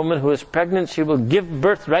 the woman who is pregnant, she will give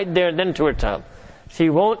birth right there and then to her child. She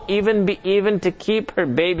won't even be even to keep her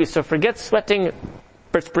baby. So forget sweating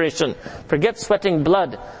perspiration, forget sweating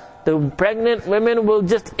blood. The pregnant women will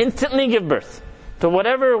just instantly give birth to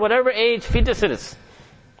whatever age fetus it is.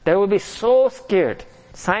 They will be so scared.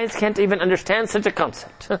 Science can't even understand such a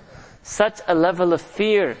concept. Such a level of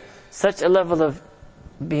fear, such a level of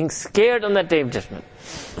being scared on that day of judgment.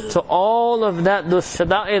 So all of that, those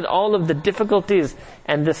shada'id, all of the difficulties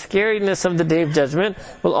and the scariness of the day of judgment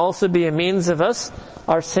will also be a means of us,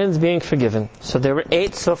 our sins being forgiven. So there were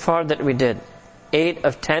 8 so far that we did. 8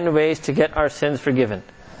 of 10 ways to get our sins forgiven.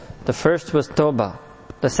 The first was tawbah.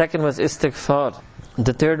 The second was istighfar.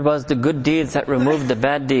 The third was the good deeds that removed the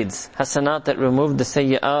bad deeds. Hasanat that removed the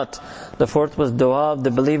sayyi'at. The fourth was dua of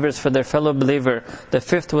the believers for their fellow believer. The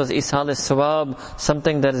fifth was ishal as-sawab,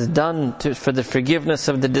 something that is done for the forgiveness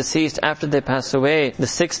of the deceased after they pass away. The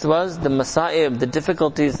sixth was the masa'ib, the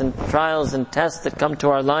difficulties and trials and tests that come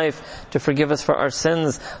to our life to forgive us for our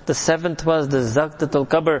sins. The seventh was the zaqtatul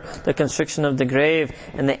qabr, the constriction of the grave.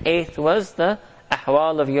 And the eighth was the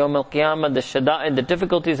ahwal of Yawm al-Qiyamah, the shada'id, the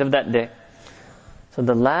difficulties of that day. So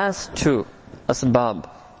the last 2 asbab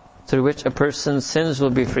through which a person's sins will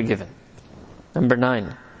be forgiven. Number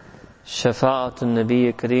 9, shafa'atun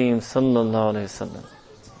Nabi Kareem sallallahu alayhi wa sallam.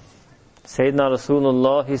 Sayyidina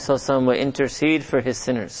Rasulullah sallallahu will intercede for his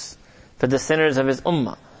sinners, for the sinners of his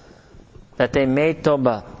ummah. That they made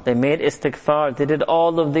tawbah, they made istighfar, they did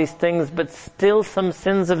all of these things, but still some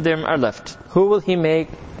sins of them are left. Who will he make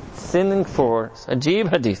sinning for?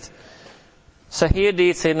 Ajib hadith. Sahih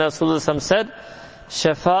hadith, Sayyidina Rasulullah said,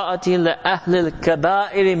 Shafa'ati la ahli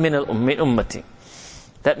al-kaba'iri min ummati.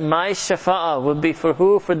 That my shafa'ah will be for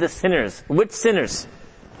who? For the sinners. Which sinners?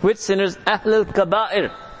 Which sinners? Ahl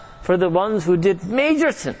al-kaba'ir. For the ones who did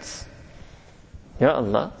major sins. Ya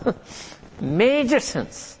Allah. Major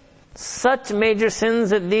sins. Such major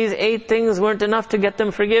sins that these 8 things weren't enough to get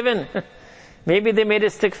them forgiven. Maybe they made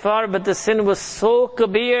istighfar, but the sin was so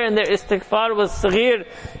kabir and their istighfar was saghir,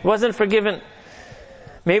 wasn't forgiven.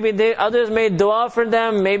 Maybe others made dua for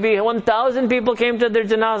them. Maybe 1,000 people came to their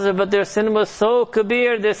janazah, but their sin was so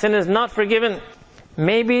kabir, their sin is not forgiven.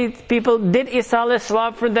 Maybe people did isal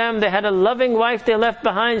swab for them. They had a loving wife they left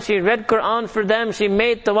behind. She read Quran for them. She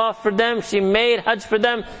made tawaf for them. She made hajj for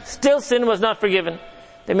them. Still sin was not forgiven.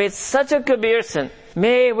 They made such a kabir sin.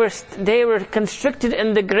 They were constricted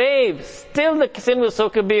in the grave. Still the sin was so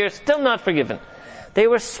kabir, still not forgiven. They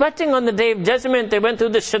were sweating on the day of judgment. They went through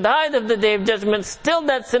the shadaid of the day of judgment. Still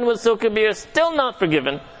that sin was so kabir, still not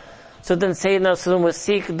forgiven. So then Sayyidina Rasulullah will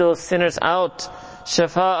seek those sinners out.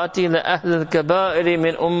 Shafa'ati la ahl al-kaba'iri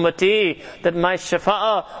min ummati. That my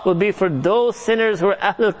shafa'ah will be for those sinners who are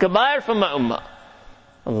ahl al-kaba'ir from my ummah.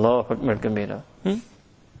 Allahu Akbar kabira.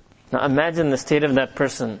 Now imagine the state of that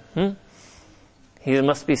person. He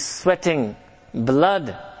must be sweating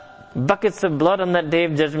blood, buckets of blood on that day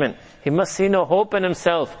of judgment. He must see no hope in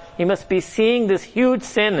himself. He must be seeing this huge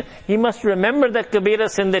sin. He must remember that kabira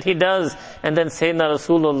sin that he does. And then Sayyidina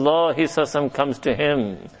Rasulullah comes to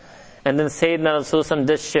him. And then Sayyidina Rasulullah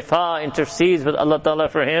does shifa, intercedes with Allah Ta'ala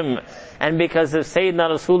for him. And because of Sayyidina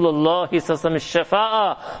Rasulullah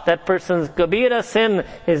shafa'ah, that person's kabira sin,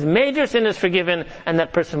 his major sin is forgiven, and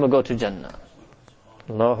that person will go to Jannah.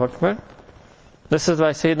 Allahu Akbar. This is why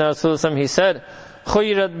Sayyidina Rasulullah, he said,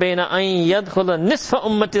 خُيْرَتْ بَيْنَ أَنْ يَدْخُلَ نِصْفَ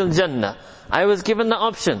أُمَّةِ الْجَنَّةِ. I was given the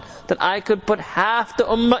option that I could put half the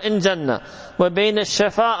ummah in Jannah. وَبَيْنَ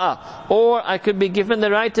الشَّفَاءَ. Or I could be given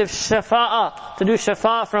the right of shafa'ah, to do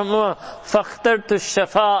shafa'ah from ummah. فَاخْتَرْتُ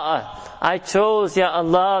الشَّفَاءَ. I chose, Ya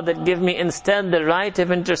Allah, that give me instead the right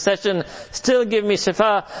of intercession. Still give me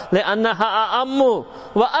shafa'ah. لِأَنَّهَا أَأَمُّ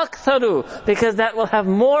وَأَكْثَرُ. Because that will have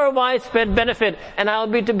more widespread benefit, and I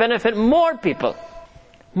will be to benefit more people.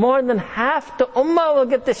 More than half the ummah will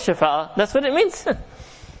get this shafa'ah. That's what it means.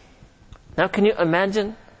 Now can you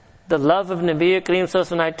imagine the love of Nabi Kareem Sallallahu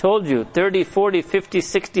Alaihi Wasallam? I told you, 30, 40, 50,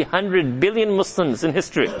 60, 100 billion Muslims in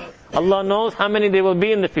history. Allah knows how many there will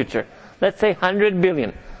be in the future. Let's say 100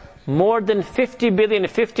 billion. More than 50 billion.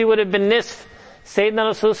 50 would have been nisf.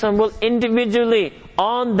 Sayyidina Rasulullah will individually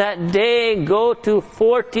on that day go to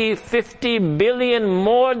 40, 50 billion,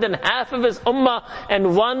 more than half of his ummah,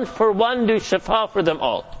 and one for one do shafa for them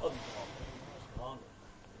all.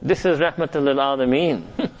 This is Rahmatul lil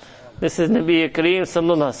Alameen. This is Nabi Kareem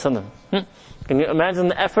Sallallahu Alaihi Wasallam. Can you imagine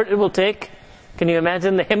the effort it will take? Can you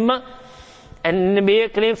imagine the himmah? And Nabi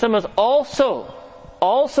Kareem Sallallahu is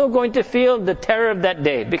also going to feel the terror of that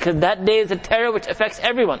day, because that day is a terror which affects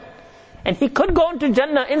everyone. And he could go into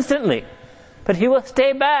Jannah instantly. But he will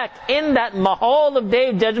stay back in that mahal of day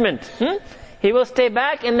of judgment. He will stay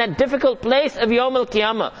back in that difficult place of Yawm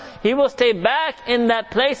al-Qiyamah. He will stay back in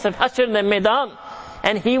that place of Hashr al-Maidan.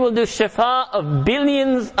 And he will do shafa of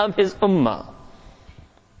billions of his ummah.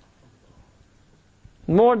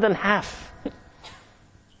 More than half.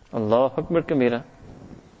 Allahu Akbar Kabira.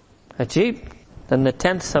 Ajeeb. Then the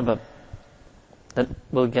 10th sabab that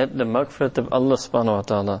will get the maghfirat of Allah subhanahu wa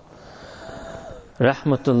ta'ala.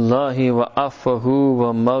 Rahmatullahi wa afahu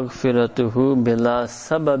wa maghfiratuhu bila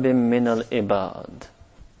sababim min al-ibad.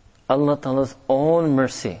 Allah Ta'ala's own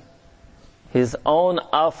mercy, His own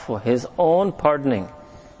afu, His own pardoning,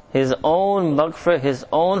 His own maghfirah, His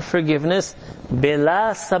own forgiveness,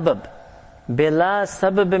 bila sabab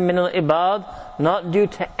min al-ibad, not due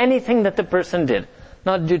to anything that the person did.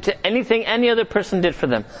 Not due to anything any other person did for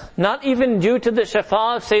them. Not even due to the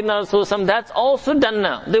shafa of Sayyidina Rasulullah. That's also done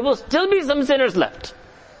now. There will still be some sinners left.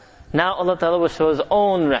 Now Allah Ta'ala will show His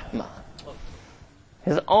own rahmah.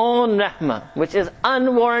 His own rahmah, which is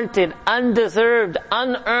unwarranted, undeserved,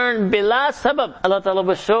 unearned, bila sabab. Allah Ta'ala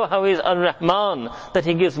will show how He is ar-Rahman, that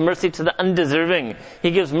He gives mercy to the undeserving. He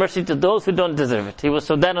gives mercy to those who don't deserve it. He will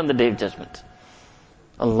show that on the Day of Judgment.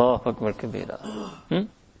 Allahu Akbar Kabira.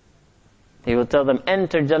 He will tell them,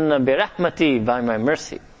 enter Jannah bi rahmati, by my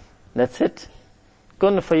mercy. That's it.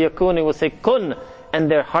 Kun fayakun, He will say kun, and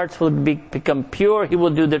their hearts will become pure. He will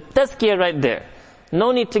do the tazkiyah right there.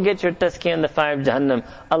 No need to get your tazkiyah in the fire of Jahannam.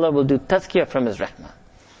 Allah will do tazkiyah from His rahmah.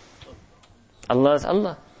 Allah is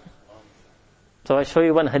Allah. So I show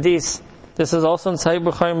you one hadith. This is also in Sahih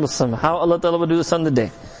Bukhari and Muslim. How Allah Ta'ala will do this on the day.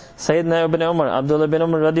 Sayyidina Ibn Umar, Abdullah bin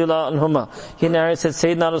Umar radiallahu anhuma, he narrates that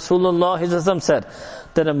Sayyidina Rasulullah said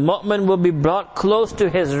that a mu'min will be brought close to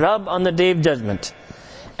his Rabb on the Day of Judgment.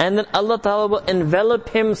 And then Allah Ta'ala will envelop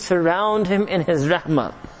him, surround him in His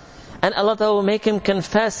rahmah. And Allah Ta'ala will make him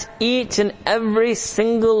confess each and every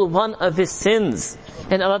single one of his sins.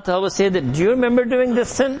 And Allah Ta'ala will say that, do you remember doing this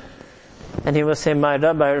sin? And he will say, my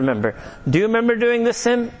Rabb, I remember. Do you remember doing this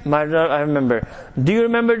sin? My Rabb, I remember. Do you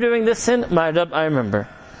remember doing this sin? My Rabb, I remember.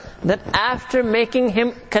 That after making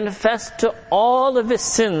him confess to all of his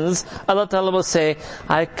sins, Allah Ta'ala will say,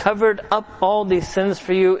 I covered up all these sins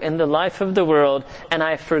for you in the life of the world, and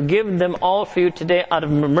I forgive them all for you today out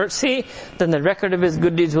of mercy. Then the record of his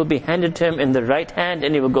good deeds will be handed to him in the right hand,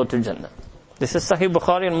 and he will go to Jannah. This is Sahih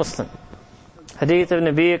Bukhari and Muslim. Hadith of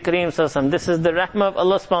Nabi Kareem Sallallahu Alaihi Wasallam. This is the rahmah of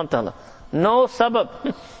Allah Subhanahu wa Ta'ala. No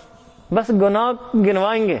sabab. Bas gunah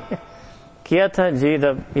ginwaenge. किया था जी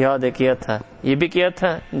रब याद किया था ये भी किया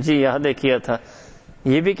था जी याद किया था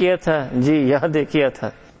ये भी किया था जी याद किया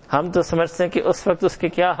था हम तो समझते हैं कि उस वक्त उसके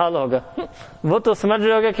क्या हाल होगा वो तो समझ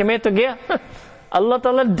रहे होगा कि मैं तो गया Allah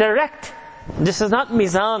Ta'ala direct. This is not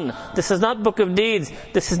mizan, this is not book of deeds,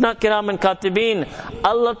 this is not kiram and katibin.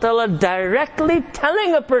 Allah Ta'ala directly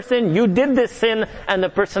telling a person, you did this sin, and the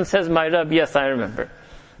person says, my Rabb, yes, I remember.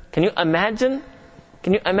 Can you imagine?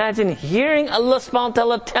 Can you imagine hearing Allah subhanahu wa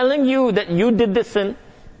ta'ala telling you that you did this sin?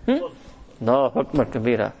 Allahu Akbar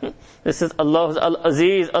Kabira. This is Allah's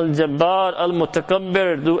Al-Aziz, Al-Jabbar,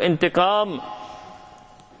 Al-Mutakabbir, Du Intiqam.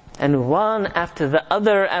 And one after the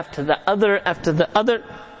other, after the other, after the other.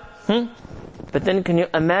 But then can you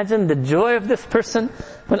imagine the joy of this person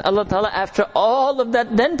when Allah Ta'ala after all of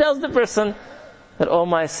that then tells the person that, oh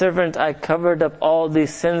my servant, I covered up all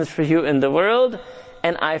these sins for you in the world,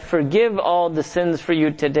 and I forgive all the sins for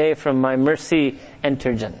you today from my mercy.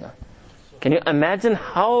 Enter Jannah. Can you imagine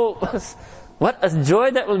what a joy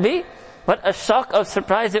that will be? What a shock of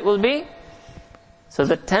surprise it will be? So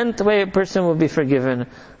the 10th way a person will be forgiven,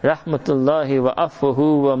 Rahmatullahi wa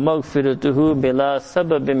afuhu wa maghfiratuhu bila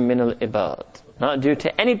sababim min al-ibad. Not due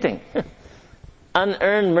to anything.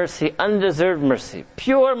 Unearned mercy, undeserved mercy,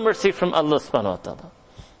 pure mercy from Allah subhanahu wa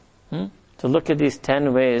ta'ala. So look at these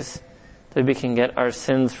 10 ways that we can get our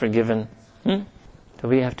sins forgiven. So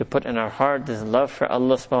we have to put in our heart this love for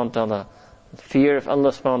Allah subhanahu wa ta'ala, fear of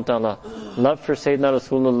Allah subhanahu wa ta'ala, love for Sayyidina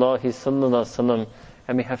Rasulullah sallallahu alaihi wasallam,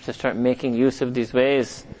 and we have to start making use of these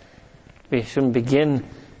ways. We shouldn't begin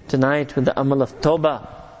tonight with the amal of tawbah,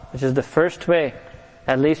 which is the first way.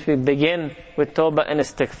 At least we begin with tawbah and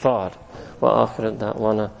istighfar. Wa akhirat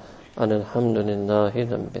da'wana alhamdulillahi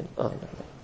rabbil alamin.